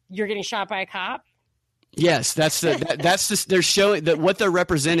is you're getting shot by a cop. Yes, that's they're showing that what they're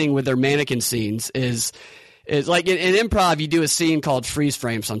representing with their mannequin scenes is like in improv, you do a scene called freeze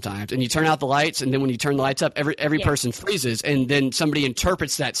frame sometimes, and you turn out the lights, and then when you turn the lights up, every person freezes, and then somebody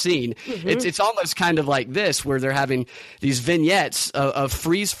interprets that scene. Mm-hmm. It's almost kind of like this, where they're having these vignettes of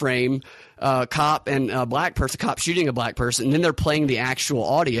freeze frame, cop and a black person, cop shooting a black person, and then they're playing the actual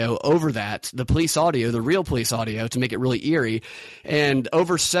audio over that, the police audio, the real police audio, to make it really eerie. And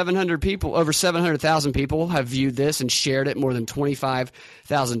over 700,000 people have viewed this and shared it more than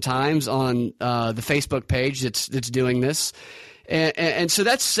 25,000 times on the Facebook page that's doing this. And so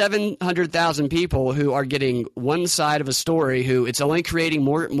that's 700,000 people who are getting one side of a story who it's only creating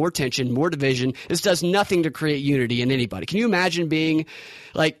more tension, more division. This does nothing to create unity in anybody. Can you imagine being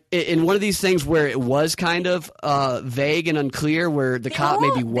like in one of these things where it was kind of vague and unclear, where the cop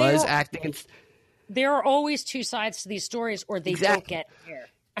maybe was acting? There are always two sides to these stories, or they don't get here.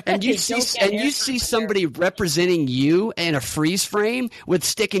 And you see somebody representing you in a freeze frame with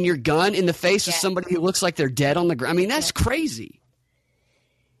sticking your gun in the face of somebody who looks like they're dead on the ground. I mean, that's crazy.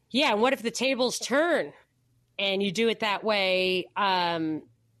 Yeah, and what if the tables turn and you do it that way,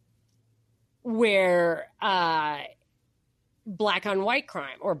 where black on white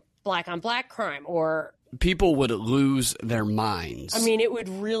crime or black on black crime, or people would lose their minds. I mean, it would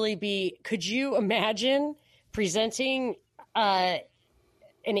really be. Could you imagine presenting an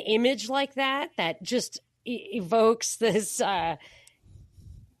image like that just evokes this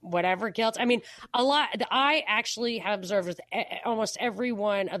whatever guilt? I mean, a lot. I actually have observed with almost every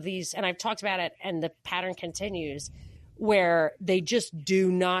one of these, and I've talked about it, and the pattern continues, where they just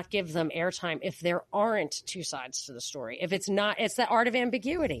do not give them airtime if there aren't two sides to the story. If it's not, it's the art of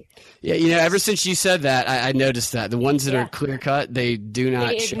ambiguity. Yeah, ever since you said that, I noticed that the ones that are clear cut, they do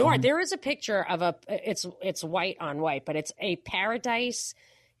not ignore. There is a picture of it's white on white, but it's a Paradise,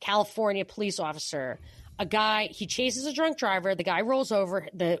 California police officer. A guy, he chases a drunk driver. The guy rolls over.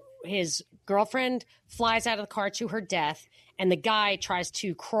 His girlfriend flies out of the car to her death, and the guy tries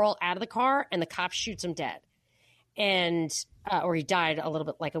to crawl out of the car, and the cop shoots him dead. And or he died a little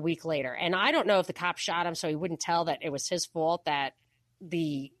bit like a week later. And I don't know if the cop shot him so he wouldn't tell that it was his fault that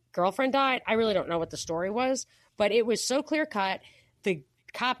the girlfriend died. I really don't know what the story was, but it was so clear cut. The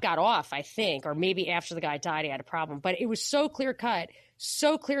cop got off, I think, or maybe after the guy died, he had a problem. But it was so clear cut,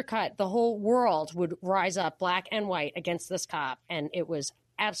 the whole world would rise up, black and white, against this cop. And it was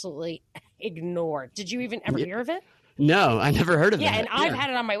absolutely ignored. Did you even ever hear of it? No, I never heard of that. Yeah, and I've had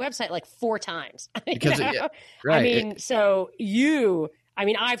it on my website like 4 times. Because right. I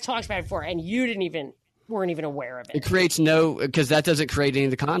mean, I've talked about it before, and you weren't even aware of it. It creates because that doesn't create any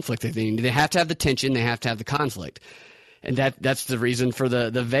of the conflict. They have to have the tension. They have to have the conflict. And that's the reason for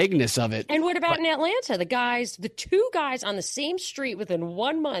the vagueness of it. And what about in Atlanta? The 2 guys on the same street within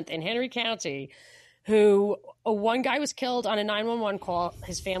 1 month in Henry County, who one guy was killed on a 911 call.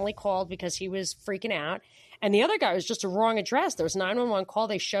 His family called because he was freaking out. And the other guy was just a wrong address. There was a 911 call.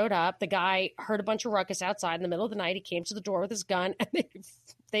 They showed up. The guy heard a bunch of ruckus outside in the middle of the night. He came to the door with his gun, and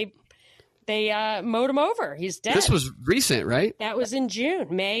they mowed him over. He's dead. This was recent, right? That was in June,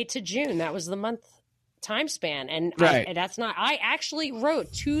 May to June. That was the month time span. And right. I actually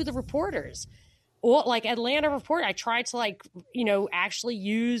wrote to the reporters, like Atlanta Report. I tried to actually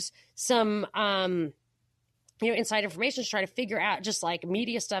use some inside information to try to figure out, just like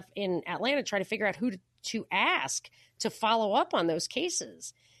media stuff in Atlanta, try to figure out who to ask to follow up on those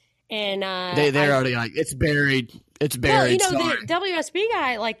cases. And they're already like, it's buried. It's buried. Well, the WSB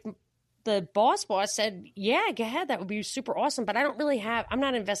guy, like the boss said, yeah, go ahead. That would be super awesome. But I'm not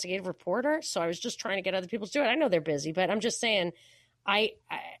an investigative reporter. So I was just trying to get other people to do it. I know they're busy, but I'm just saying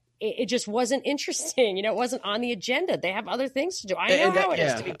it just wasn't interesting. It wasn't on the agenda. They have other things to do. I know how it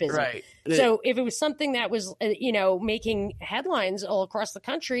is to be busy. Right. So if it was something that was, making headlines all across the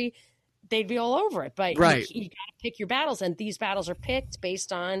country, they'd be all over it. But right. you got to pick your battles, and these battles are picked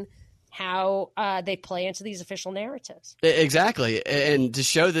based on how they play into these official narratives. Exactly. And to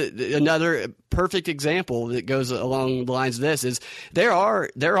show that another perfect example that goes along the lines of this is there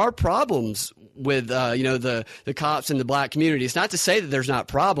are problems with the cops in the black community. It's not to say that there's not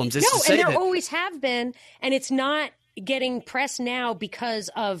problems. It's to say and there always have been, and it's not getting press now because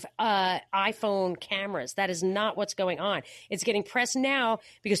of iPhone cameras. That is not what's going on. It's getting press now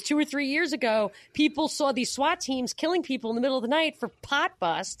because 2 or 3 years ago, people saw these SWAT teams killing people in the middle of the night for pot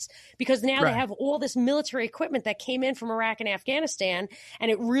busts because now they have all this military equipment that came in from Iraq and Afghanistan,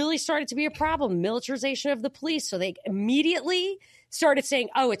 and it really started to be a problem, militarization of the police. So they immediately started saying,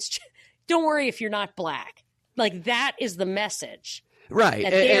 don't worry if you're not black. Like, that is the message. Right. That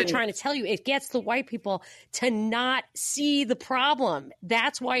they're trying to tell you. It gets the white people to not see the problem.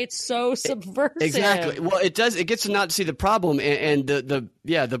 That's why it's so subversive. Exactly. Well, it does. It gets them not to see the problem, and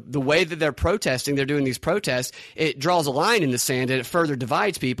the way that they're protesting, they're doing these protests. It draws a line in the sand, and it further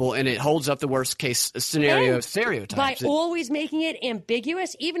divides people, and it holds up the worst case scenario stereotypes. By always making it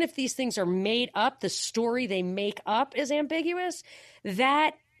ambiguous, even if these things are made up, the story they make up is ambiguous.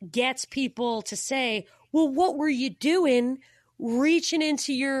 That gets people to say, "Well, what were you doing?" Reaching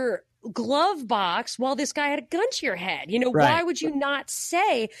into your glove box while this guy had a gun to your head. Why would you not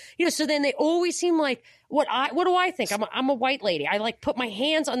say, so then they always seem like, what do I think? I'm a white lady. I put my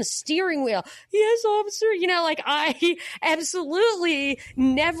hands on the steering wheel. Yes, officer. I absolutely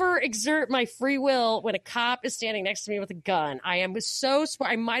never exert my free will when a cop is standing next to me with a gun. I am so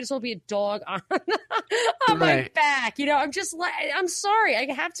smart. I might as well be a dog on my back. I'm just I'm sorry.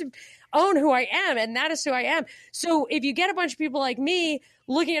 I have to own who I am, and that is who I am. So if you get a bunch of people like me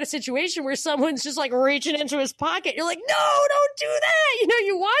looking at a situation where someone's just like reaching into his pocket. You're like, no, don't do that. You know,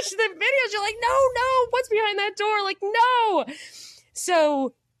 you watch the videos. You're like, no, what's behind that door? Like, no.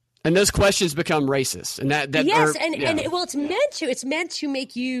 So. And those questions become racist. And that yes. Well, it's meant to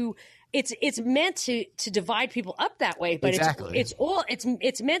make you, it's meant to divide people up that way. But exactly.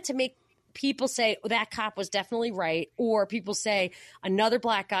 It's meant to make people say, oh, that cop was definitely right. Or people say another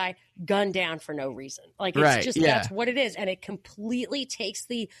black guy gunned down for no reason. Like, it's just, that's what it is. And it completely takes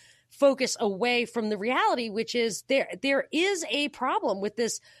the focus away from the reality, which is there is a problem with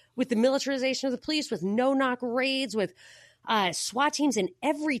this, with the militarization of the police, with no-knock raids, with SWAT teams in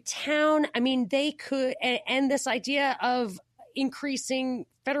every town. I mean, they could, and this idea of increasing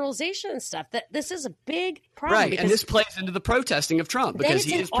federalization and stuff, that this is a big problem. Right, and this plays into the protesting of Trump because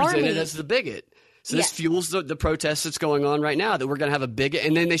he is presented as the bigot. So this fuels the protest that's going on right now, that we're going to have a bigot.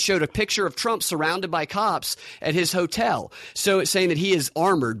 And then they showed a picture of Trump surrounded by cops at his hotel. So it's saying that he is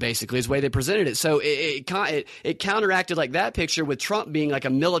armored, basically, is the way they presented it. So it counteracted like that picture with Trump being like a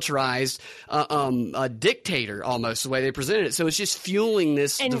militarized dictator almost, the way they presented it. So it's just fueling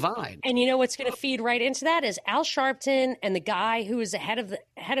this divide. And you know what's going to feed right into that is Al Sharpton and the guy who is the head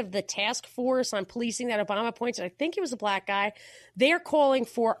of the task force on policing that Obama appointed. I think he was a black guy. They're calling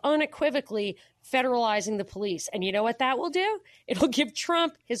for unequivocally federalizing the police. And you know what that will do? It'll give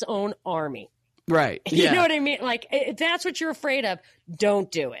Trump his own army. Right. Yeah. You know what I mean? Like, if that's what you're afraid of,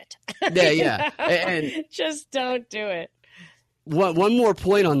 don't do it. Yeah. And just don't do it. One more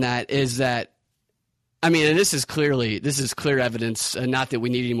point on that is that, I mean, and this is clear evidence, not that we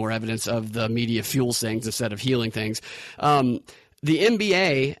need any more evidence of the media fuels things instead of healing things. The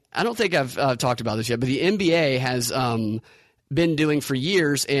NBA, I don't think I've talked about this yet, but the NBA has been doing for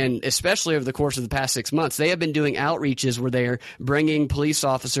years, and especially over the course of the past 6 months, they have been doing outreaches where they're bringing police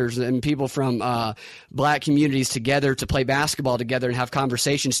officers and people from black communities together to play basketball together and have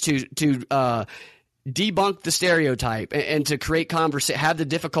conversations to debunk the stereotype and to create have the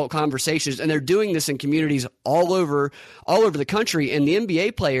difficult conversations. And they're doing this in communities all over the country. And the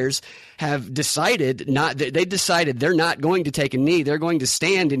NBA players have decided they're not going to take a knee. They're going to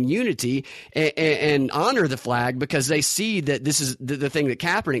stand in unity and honor the flag, because they see that this is the thing that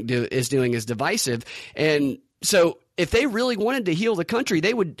Kaepernick is doing is divisive. And so if they really wanted to heal the country,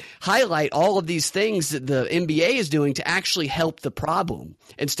 they would highlight all of these things that the NBA is doing to actually help the problem,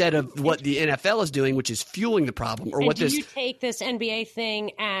 instead of what the NFL is doing, which is fueling the problem. Do you take this NBA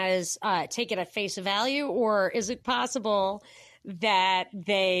thing as take it at face value, or is it possible that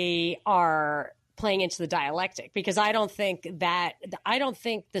they are playing into the dialectic? Because I don't think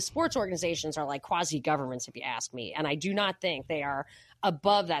the sports organizations are like quasi-governments, if you ask me, and I do not think they are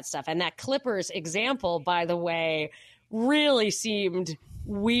above that stuff. And that Clippers example, by the way, really seemed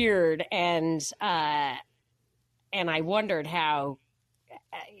weird, and I wondered how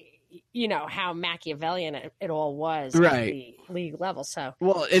Machiavellian it all was at the league level. So,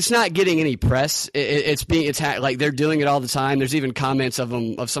 well, it's not getting any press. It's like they're doing it all the time. There's even comments of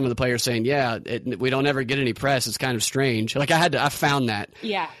some of the players saying, we don't ever get any press. It's kind of strange. Like I found that.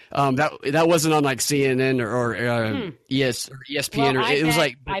 Yeah. That wasn't on like CNN or ESPN.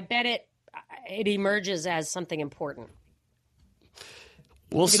 Well, I bet it emerges as something important.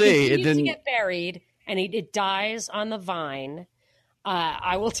 We'll see. It didn't get buried, and it dies on the vine.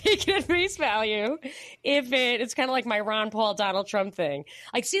 I will take it at face value if it's kind of like my Ron Paul, Donald Trump thing.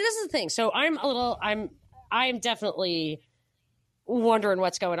 Like, see, this is the thing. So I'm definitely wondering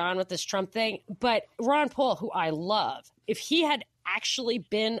what's going on with this Trump thing. But Ron Paul, who I love, if he had actually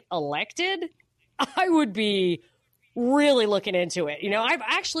been elected, I would be really looking into it. You know, I've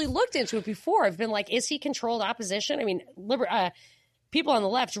actually looked into it before. I've been like, is he controlled opposition? I mean, people on the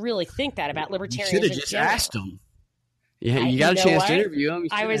left really think that about libertarians. You should have just asked him. Yeah, you got a chance to interview him. You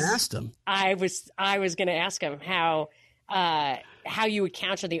should have asked him. I was going to ask him how you would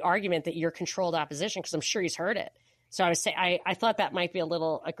counter the argument that you're controlled opposition, because I'm sure he's heard it. So I thought that might be a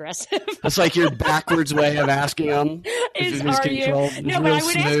little aggressive. That's like your backwards way of asking him. Are you? No, but I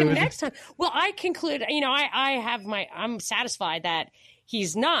would ask him next time. Well, I conclude, I'm satisfied that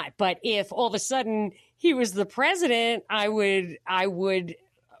he's not. But if all of a sudden he was the president, I would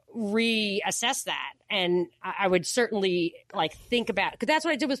reassess that. And I would certainly think about, because that's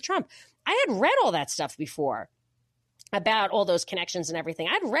what I did with Trump. I had read all that stuff before about all those connections and everything.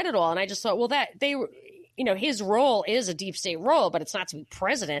 I'd read it all, and I just thought, well, that his role is a deep state role, but it's not to be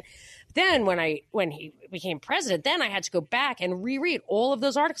president. Then when he became president, then I had to go back and reread all of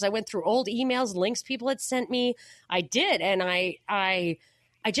those articles. I went through old emails, links people had sent me. I did, and I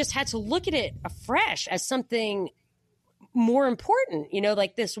just had to look at it afresh as something more important.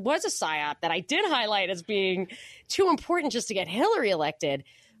 Like this was a psyop that I did highlight as being too important just to get Hillary elected.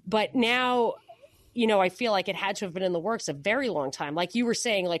 But now, I feel like it had to have been in the works a very long time. Like you were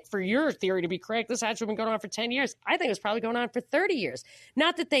saying, like for your theory to be correct, this had to have been going on for 10 years. I think it was probably going on for 30 years.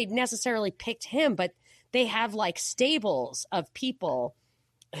 Not that they necessarily picked him, but they have like stables of people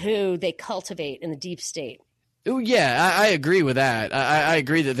who they cultivate in the deep state. Oh, yeah, I agree with that. I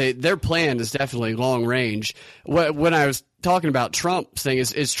agree that their plan is definitely long range. When I was talking about Trump's thing,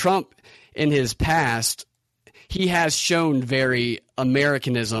 is Trump in his past, he has shown very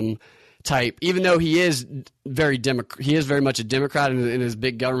Americanism type, even though he is very much a Democrat in his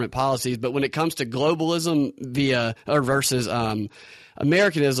big government policies. But when it comes to globalism versus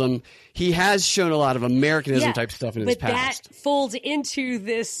Americanism, he has shown a lot of Americanism type stuff in his past. But that folds into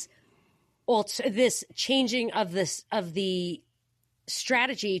this changing of the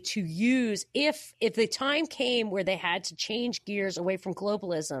strategy to use if the time came where they had to change gears away from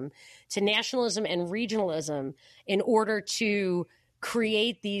globalism to nationalism and regionalism in order to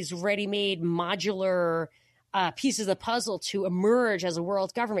create these ready-made modular pieces of the puzzle to emerge as a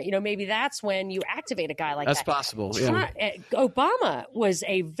world government. Maybe that's when you activate a guy like that. That's possible. Yeah. Obama was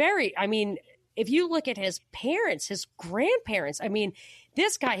if you look at his parents, his grandparents,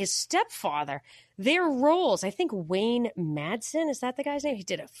 this guy, his stepfather, their roles, I think Wayne Madsen, is that the guy's name? He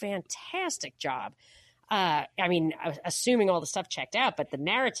did a fantastic job. Assuming all the stuff checked out, but the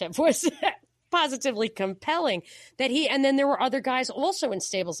narrative was positively compelling and then there were other guys also in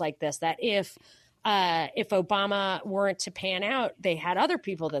stables like this that if Obama weren't to pan out, they had other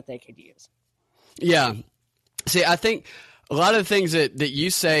people that they could use. Yeah. See, I think a lot of the things that you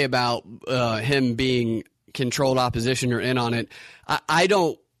say about him being controlled opposition or in on it, a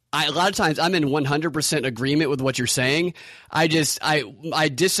lot of times I'm in 100% agreement with what you're saying. I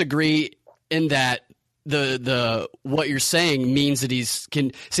disagree in that the what you're saying means that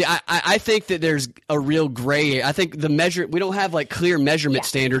I think that there's a real gray. I think we don't have like clear measurement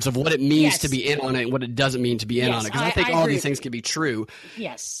standards of what it means to be in on it and what it doesn't mean to be in on it. Because I think all these things can be true.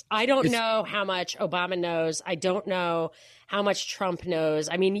 Yes. I don't know how much Obama knows. I don't know how much Trump knows.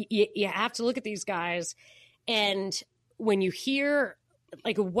 You have to look at these guys, and when you hear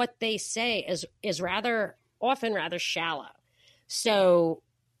like what they say is rather often rather shallow. So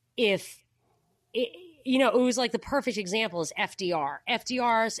it was like the perfect example is FDR.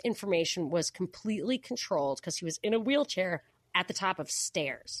 FDR's information was completely controlled because he was in a wheelchair at the top of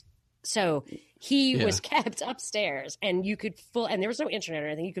stairs. So he was kept upstairs, and and there was no internet or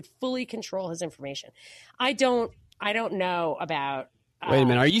anything. You could fully control his information. I don't know about. Wait a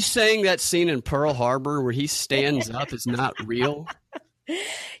minute. Are you saying that scene in Pearl Harbor where he stands up is not real?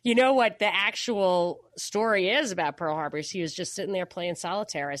 You know what the actual story is about Pearl Harbor? He was just sitting there playing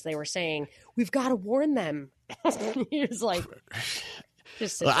solitaire as they were saying, "We've got to warn them." He was like,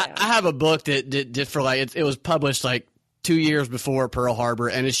 "Just sit down." I have a book that for like it was published like 2 years before Pearl Harbor,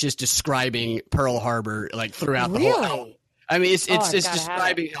 and it's just describing Pearl Harbor like throughout the whole. It's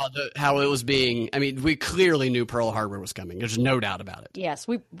describing how it was being. We clearly knew Pearl Harbor was coming. There's no doubt about it. Yes,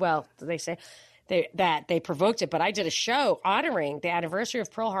 they say. They provoked it, but I did a show honoring the anniversary of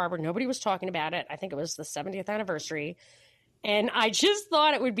Pearl Harbor. Nobody was talking about it. I think it was the 70th anniversary. And I just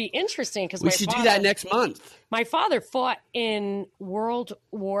thought it would be interesting because we should do that next month. My father fought in World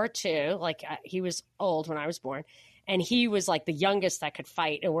War II. He was old when I was born, and he was like the youngest that could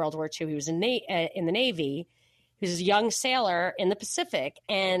fight in World War II. He was in the Navy. He was a young sailor in the Pacific.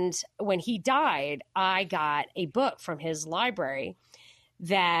 And when he died, I got a book from his library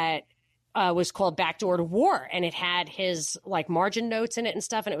that was called Backdoor to War, and it had his like margin notes in it and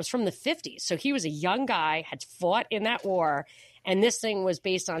stuff, and it was from the 50s. So he was a young guy, had fought in that war, and this thing was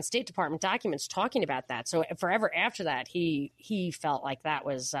based on State Department documents talking about that. So forever after that, he felt like that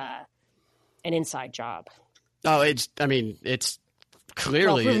was an inside job. Oh, it's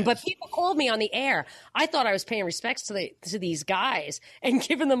clearly. Well, but people called me on the air. I thought I was paying respects to these guys and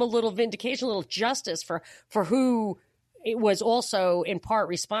giving them a little vindication, a little justice for who it was also in part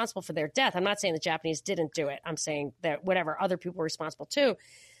responsible for their death. I'm not saying the Japanese didn't do it. I'm saying that whatever other people were responsible too,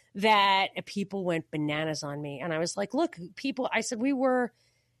 that people went bananas on me. And I was like, look, I said, we were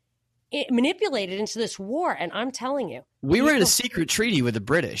manipulated into this war. And I'm telling you. We were in a secret treaty with the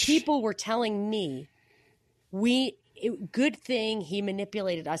British. People were telling me, good thing he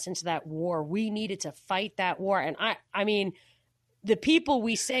manipulated us into that war. We needed to fight that war. And I mean, the people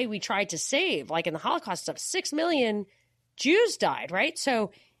we say we tried to save, like in the Holocaust stuff, 6 million Jews died, right?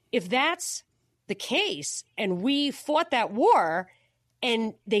 So if that's the case and we fought that war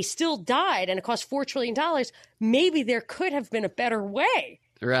and they still died and it cost $4 trillion, maybe there could have been a better way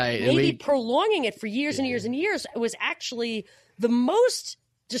Right. maybe prolonging it for years and years and years was actually the most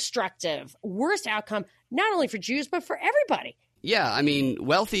destructive, worst outcome, not only for Jews, but for everybody. Yeah, I mean,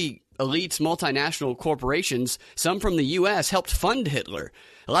 wealthy elites, multinational corporations, some from the U.S., helped fund Hitler.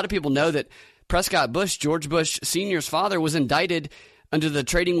 A lot of people know that Prescott Bush, George Bush Sr.'s father, was indicted under the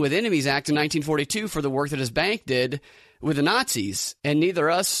Trading with Enemies Act in 1942 for the work that his bank did with the Nazis. And neither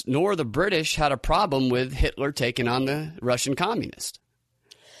us nor the British had a problem with Hitler taking on the Russian communists.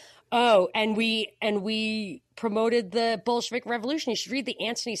 Oh, and we promoted the Bolshevik Revolution. You should read the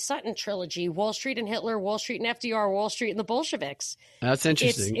Anthony Sutton trilogy, Wall Street and Hitler, Wall Street and FDR, Wall Street and the Bolsheviks. That's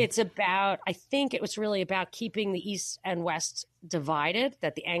interesting. It's about, I think it was really about keeping the East and West divided,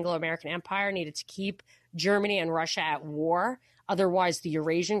 that the Anglo-American Empire needed to keep Germany and Russia at war. Otherwise, the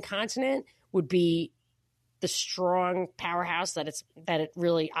Eurasian continent would be the strong powerhouse that it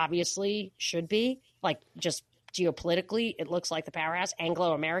really obviously should be, like just geopolitically, it looks like the powerhouse.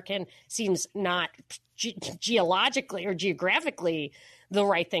 Anglo-American seems not geologically or geographically the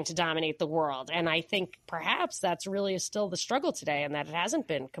right thing to dominate the world. And I think perhaps that's really still the struggle today, and that it hasn't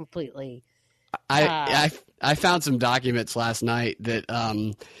been completely. I found some documents last night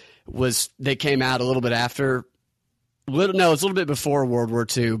that they came out a little bit after. No, it's a little bit before World War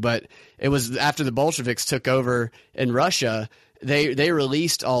II, but it was after the Bolsheviks took over in Russia. They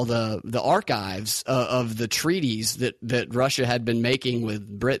released all the archives of the treaties that Russia had been making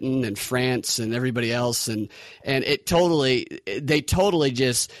with Britain and France and everybody else, and they totally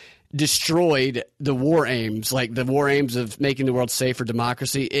just destroyed the war aims, like the war aims of making the world safe for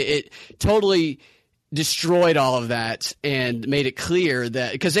democracy. It totally destroyed all of that and made it clear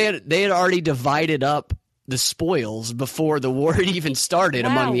that because they had already divided up the spoils before the war had even started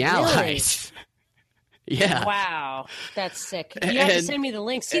among the Allies. Really? Yeah. Wow. That's sick. You have to send me the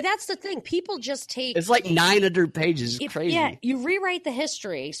link. See, that's the thing. People just take... It's like 900 pages. It's crazy. Yeah. You rewrite the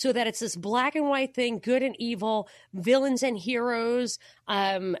history so that it's this black and white thing, good and evil, villains and heroes,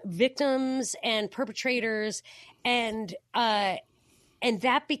 victims and perpetrators. And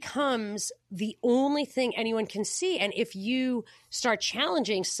that becomes the only thing anyone can see. And if you start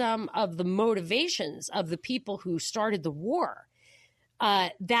challenging some of the motivations of the people who started the war,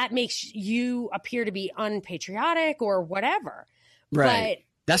 that makes you appear to be unpatriotic or whatever. Right. But,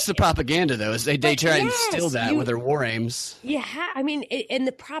 that's the propaganda, though, is they try and instill that with their war aims. Yeah. I mean, and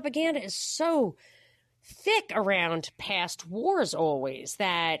the propaganda is so thick around past wars always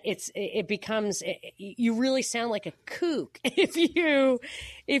that it becomes you really sound like a kook if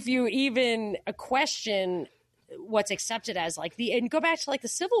you even question what's accepted as like and go back to like the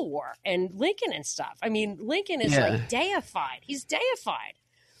Civil War and Lincoln and stuff. I mean, Lincoln is like deified. He's deified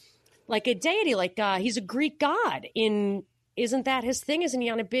like a deity, like he's a Greek god. Isn't that his thing? Isn't he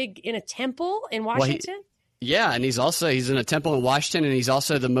in a temple in Washington? Yeah, and he's in a temple in Washington, and he's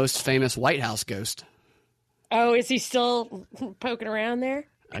also the most famous White House ghost. Oh, is he still poking around there?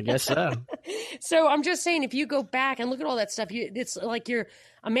 I guess so. So I'm just saying, if you go back and look at all that stuff, it's like you're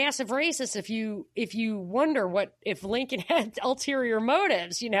a massive racist if you wonder if Lincoln had ulterior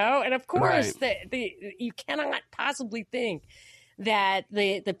motives, And of course, you cannot possibly think that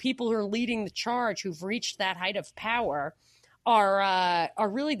the people who are leading the charge, who've reached that height of power, are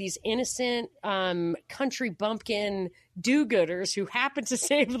really these innocent country bumpkin do-gooders who happen to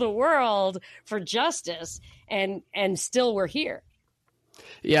save the world for justice, and still we're here.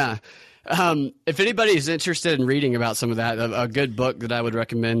 Yeah. If anybody is interested in reading about some of that, a good book that I would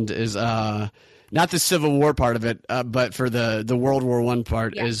recommend is not the Civil War part of it, but for the World War I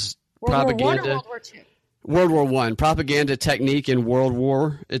part is Propaganda. World War II? World War I, Propaganda Technique in World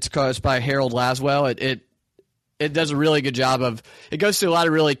War. It's by Harold Laswell. It does a really good job it goes through a lot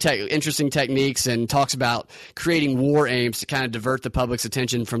of really interesting techniques and talks about creating war aims to kind of divert the public's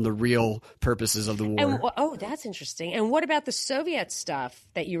attention from the real purposes of the war. And, that's interesting. And what about the Soviet stuff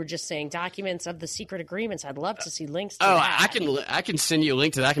that you were just saying, documents of the secret agreements? I'd love to see links to that. I can send you a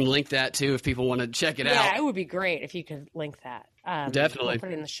link to that. I can link that too if people want to check it out. Yeah, it would be great if you could link that. Definitely. We'll put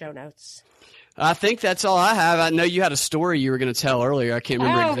it in the show notes. I think that's all I have. I know you had a story you were going to tell earlier. I can't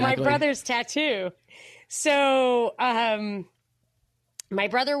remember exactly. My brother's tattoo. So my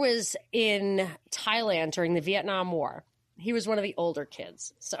brother was in Thailand during the Vietnam War. He was one of the older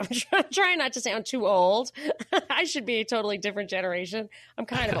kids. So I'm trying not to sound too old. I should be a totally different generation. I'm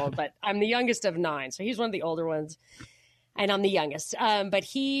kind of old, but I'm the youngest of 9. So he's one of the older ones, and I'm the youngest. But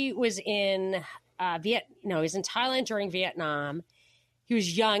he was in he was in Thailand during Vietnam. He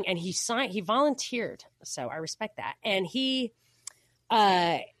was young, and he volunteered. So I respect that. And he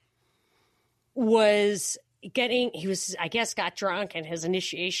was he was, I guess, got drunk in his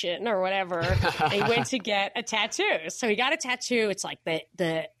initiation or whatever. And he went to get a tattoo. So he got a tattoo. It's like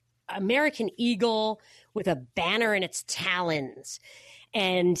the American eagle with a banner in its talons.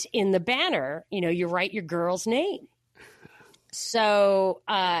 And in the banner, you write your girl's name. So,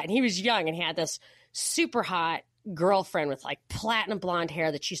 and he was young and he had this super hot girlfriend with like platinum blonde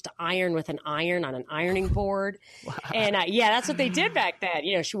hair that she used to iron with an iron on an ironing board. Wow. And that's what they did back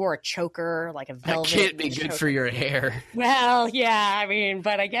then. She wore a choker, like a velvet. That can't be choker. Good for your hair. Well, yeah, I mean,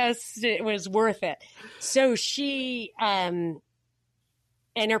 but I guess it was worth it. So she, and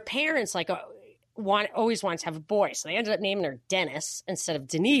her parents always wanted to have a boy. So they ended up naming her Dennis instead of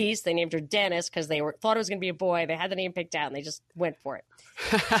Denise. They named her Dennis because they thought it was going to be a boy. They had the name picked out and they just went for it.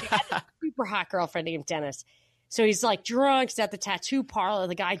 She had a super hot girlfriend named Dennis. So he's like drunk. He's at the tattoo parlor.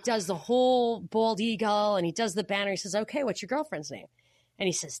 The guy does the whole bald eagle and he does the banner. He says, "Okay, what's your girlfriend's name?" And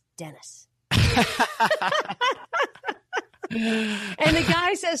he says, "Dennis." And the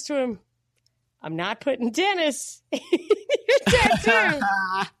guy says to him, "I'm not putting Dennis in your tattoo.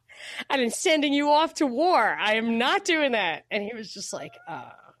 I'm sending you off to war. I am not doing that." And he was just like,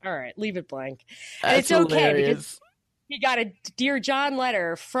 "Oh, all right, leave it blank." And That's it's okay hilarious. because he got a Dear John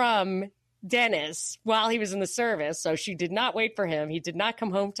letter from Dennis while he was in the service. So she did not wait for him. He did not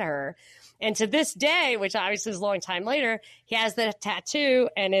come home to her. And to this day, which obviously is a long time later, he has the tattoo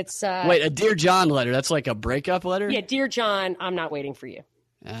and it's... Wait, a Dear John letter? That's like a breakup letter? Yeah, "Dear John, I'm not waiting for you.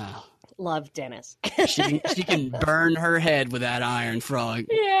 Oh. Love, Dennis." She can burn her head with that iron frog.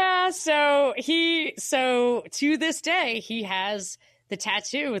 Yeah, so to this day, he has the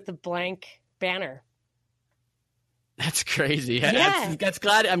tattoo with the blank banner. That's crazy. Yeah.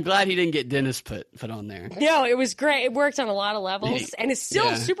 I'm glad he didn't get Dennis put on there. No, it was great. It worked on a lot of levels, and it's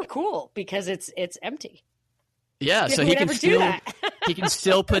still super cool because it's empty. Yeah, so he can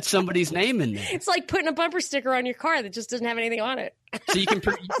still put somebody's name in there. It's like putting a bumper sticker on your car that just doesn't have anything on it. So you can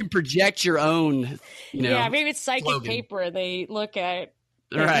project your own, Yeah, maybe it's psychic slogan. paper, and they look at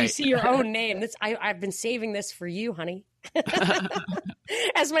Right. You see your own name. I've been saving this for you, honey.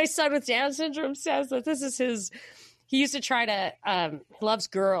 As my son with Down syndrome says, that this is his. He used to try to. He loves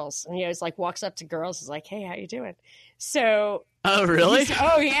girls, and he always walks up to girls. He's like, "Hey, how you doing?" So. Oh, really?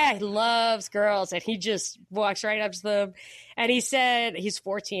 Oh, yeah. He loves girls. And he just walks right up to them. And he said, he's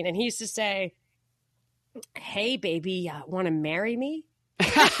 14. And he used to say, "Hey, baby, want to marry me?"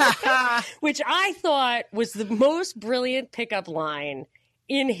 Which I thought was the most brilliant pickup line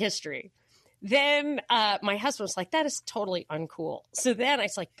in history. Then my husband was like, "That is totally uncool." So then I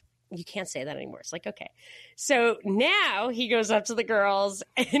was like, "You can't say that anymore." It's like, okay. So now he goes up to the girls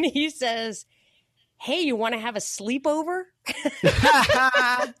and he says, "Hey, you want to have a sleepover?"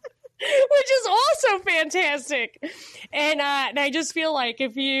 Which is also fantastic. And I just feel like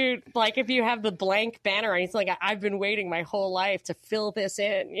if you have the blank banner or anything, like I've been waiting my whole life to fill this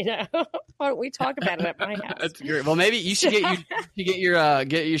in, why don't we talk about it at my house? That's great. Well, maybe you should get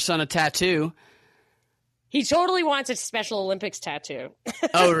your son a tattoo. He totally wants a Special Olympics tattoo.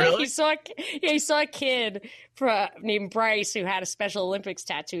 Oh, really? he saw a kid named Bryce who had a Special Olympics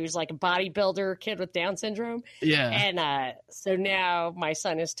tattoo. He's like a bodybuilder kid with Down syndrome. Yeah. And so now my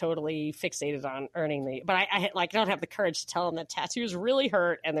son is totally fixated on earning the. But I don't have the courage to tell him that tattoos really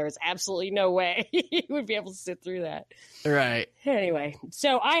hurt, and there's absolutely no way he would be able to sit through that. Right. Anyway,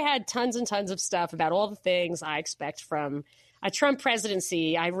 so I had tons and tons of stuff about all the things I expect from a Trump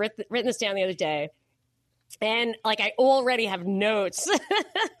presidency. I've written this down the other day. And I already have notes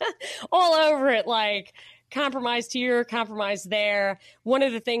all over it, like compromise here, compromise there. One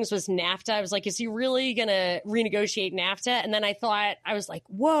of the things was NAFTA. I was like, is he really going to renegotiate NAFTA? And then I was like,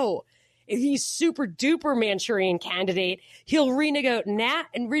 whoa, if he's super duper Manchurian candidate, he'll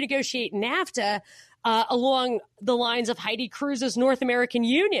renegotiate NAFTA along the lines of Heidi Cruz's North American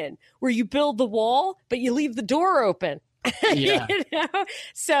Union, where you build the wall, but you leave the door open. Yeah.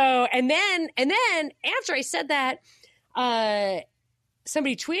 So, and then after I said that, Dean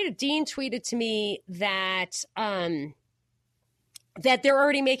tweeted to me that they're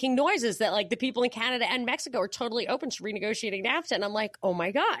already making noises that the people in Canada and Mexico are totally open to renegotiating NAFTA. And I'm like, oh my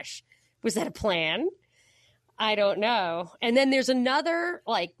gosh, was that a plan? I don't know. And then there's another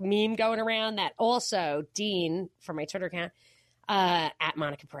meme going around that also Dean from my Twitter account, at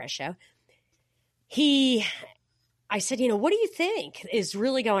Monica Perez Show. I said, what do you think is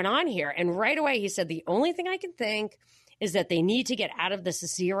really going on here? And right away he said, the only thing I can think is that they need to get out of this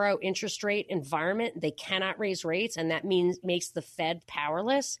zero interest rate environment. They cannot raise rates, and that makes the Fed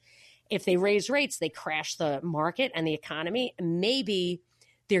powerless. If they raise rates, they crash the market and the economy. Maybe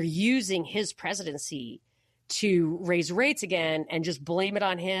they're using his presidency to raise rates again and just blame it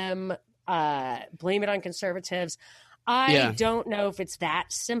on him blame it on conservatives. I don't know if it's that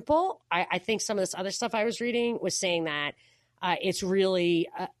simple. I think some of this other stuff I was reading was saying that it's really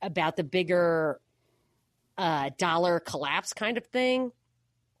about the bigger dollar collapse kind of thing.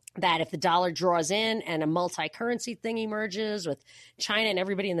 That if the dollar draws in and a multi-currency thing emerges with China and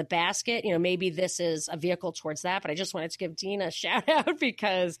everybody in the basket, maybe this is a vehicle towards that. But I just wanted to give Dean a shout out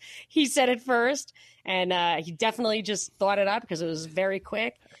because he said it first, and he definitely just thought it up because it was very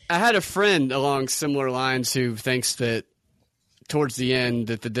quick. I had a friend along similar lines who thinks that towards the end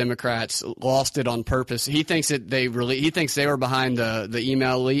that the Democrats lost it on purpose. He thinks that they were behind the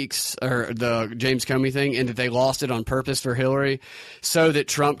email leaks or the James Comey thing, and that they lost it on purpose for Hillary so that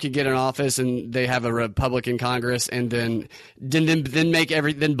Trump could get in office and they have a Republican Congress, and then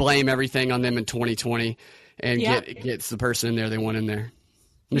blame everything on them in 2020 and gets the person in there they want in there.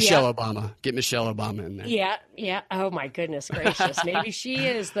 Michelle Obama. Get Michelle Obama in there. Yeah. Oh, my goodness gracious. Maybe she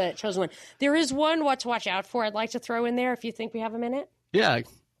is the chosen one. There is one what to watch out for I'd like to throw in there if you think we have a minute. Yeah.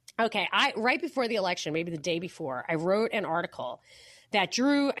 Okay. Right before the election, maybe the day before, I wrote an article that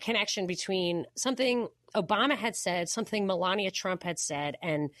drew a connection between something Obama had said, something Melania Trump had said,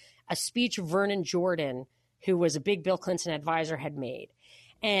 and a speech Vernon Jordan, who was a big Bill Clinton advisor, had made.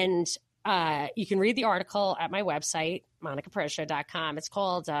 And you can read the article at my website, monicaperezshow.com. It's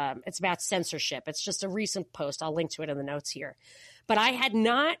called, it's about censorship. It's just a recent post. I'll link to it in the notes here. But I had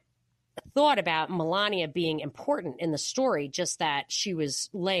not thought about Melania being important in the story, just that she was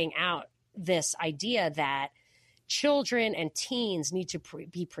laying out this idea that children and teens need to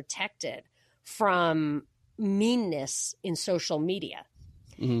be protected from meanness in social media.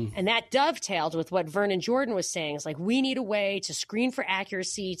 Mm-hmm. And that dovetailed with what Vernon Jordan was saying. It's like, we need a way to screen for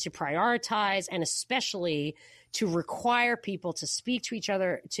accuracy, to prioritize, and especially to require people to speak to each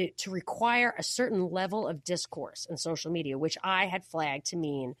other, to require a certain level of discourse in social media, which I had flagged to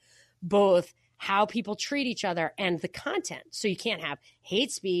mean both how people treat each other and the content. So you can't have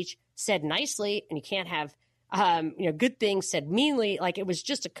hate speech said nicely, and you can't have good things said meanly. Like, it was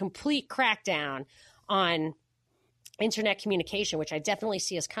just a complete crackdown on internet communication, which I definitely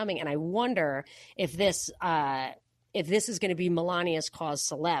see is coming. And I wonder if this is going to be Melania's cause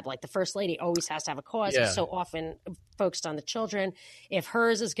celeb. Like, the first lady always has to have a cause. It's so often focused on the children. If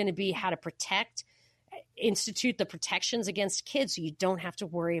hers is going to be how to institute the protections against kids so you don't have to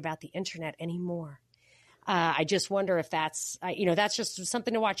worry about the internet anymore. I just wonder if that's just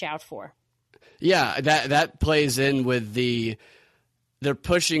something to watch out for. Yeah, that plays in with they're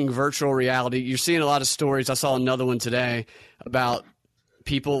pushing virtual reality. You're seeing a lot of stories. I saw another one today about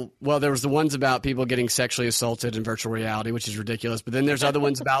people. Well, there was the ones about people getting sexually assaulted in virtual reality, which is ridiculous. But then there's other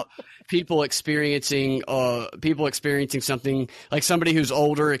ones about people experiencing something, like somebody who's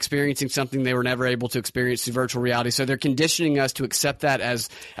older experiencing something they were never able to experience through virtual reality. So they're conditioning us to accept that as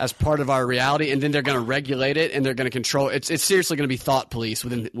part of our reality, and then they're going to regulate it and they're going to control it. It's seriously going to be thought police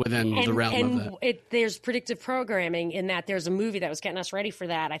within the realm of that. There's predictive programming in that. There's a movie that was getting us ready for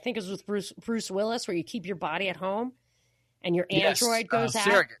that. I think it was with Bruce Willis, where you keep your body at home and your android goes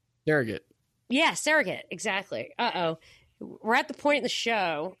out. Surrogate. Yeah, Surrogate. Exactly. Uh-oh. We're at the point in the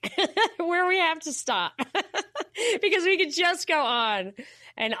show where we have to stop because we could just go on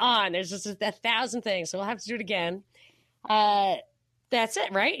and on. There's just 1,000 things, so we'll have to do it again. That's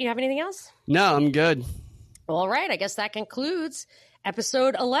it, right? You have anything else? No, I'm good. All right. I guess that concludes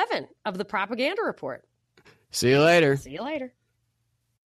episode 11 of the Propaganda Report. See you later. See you later.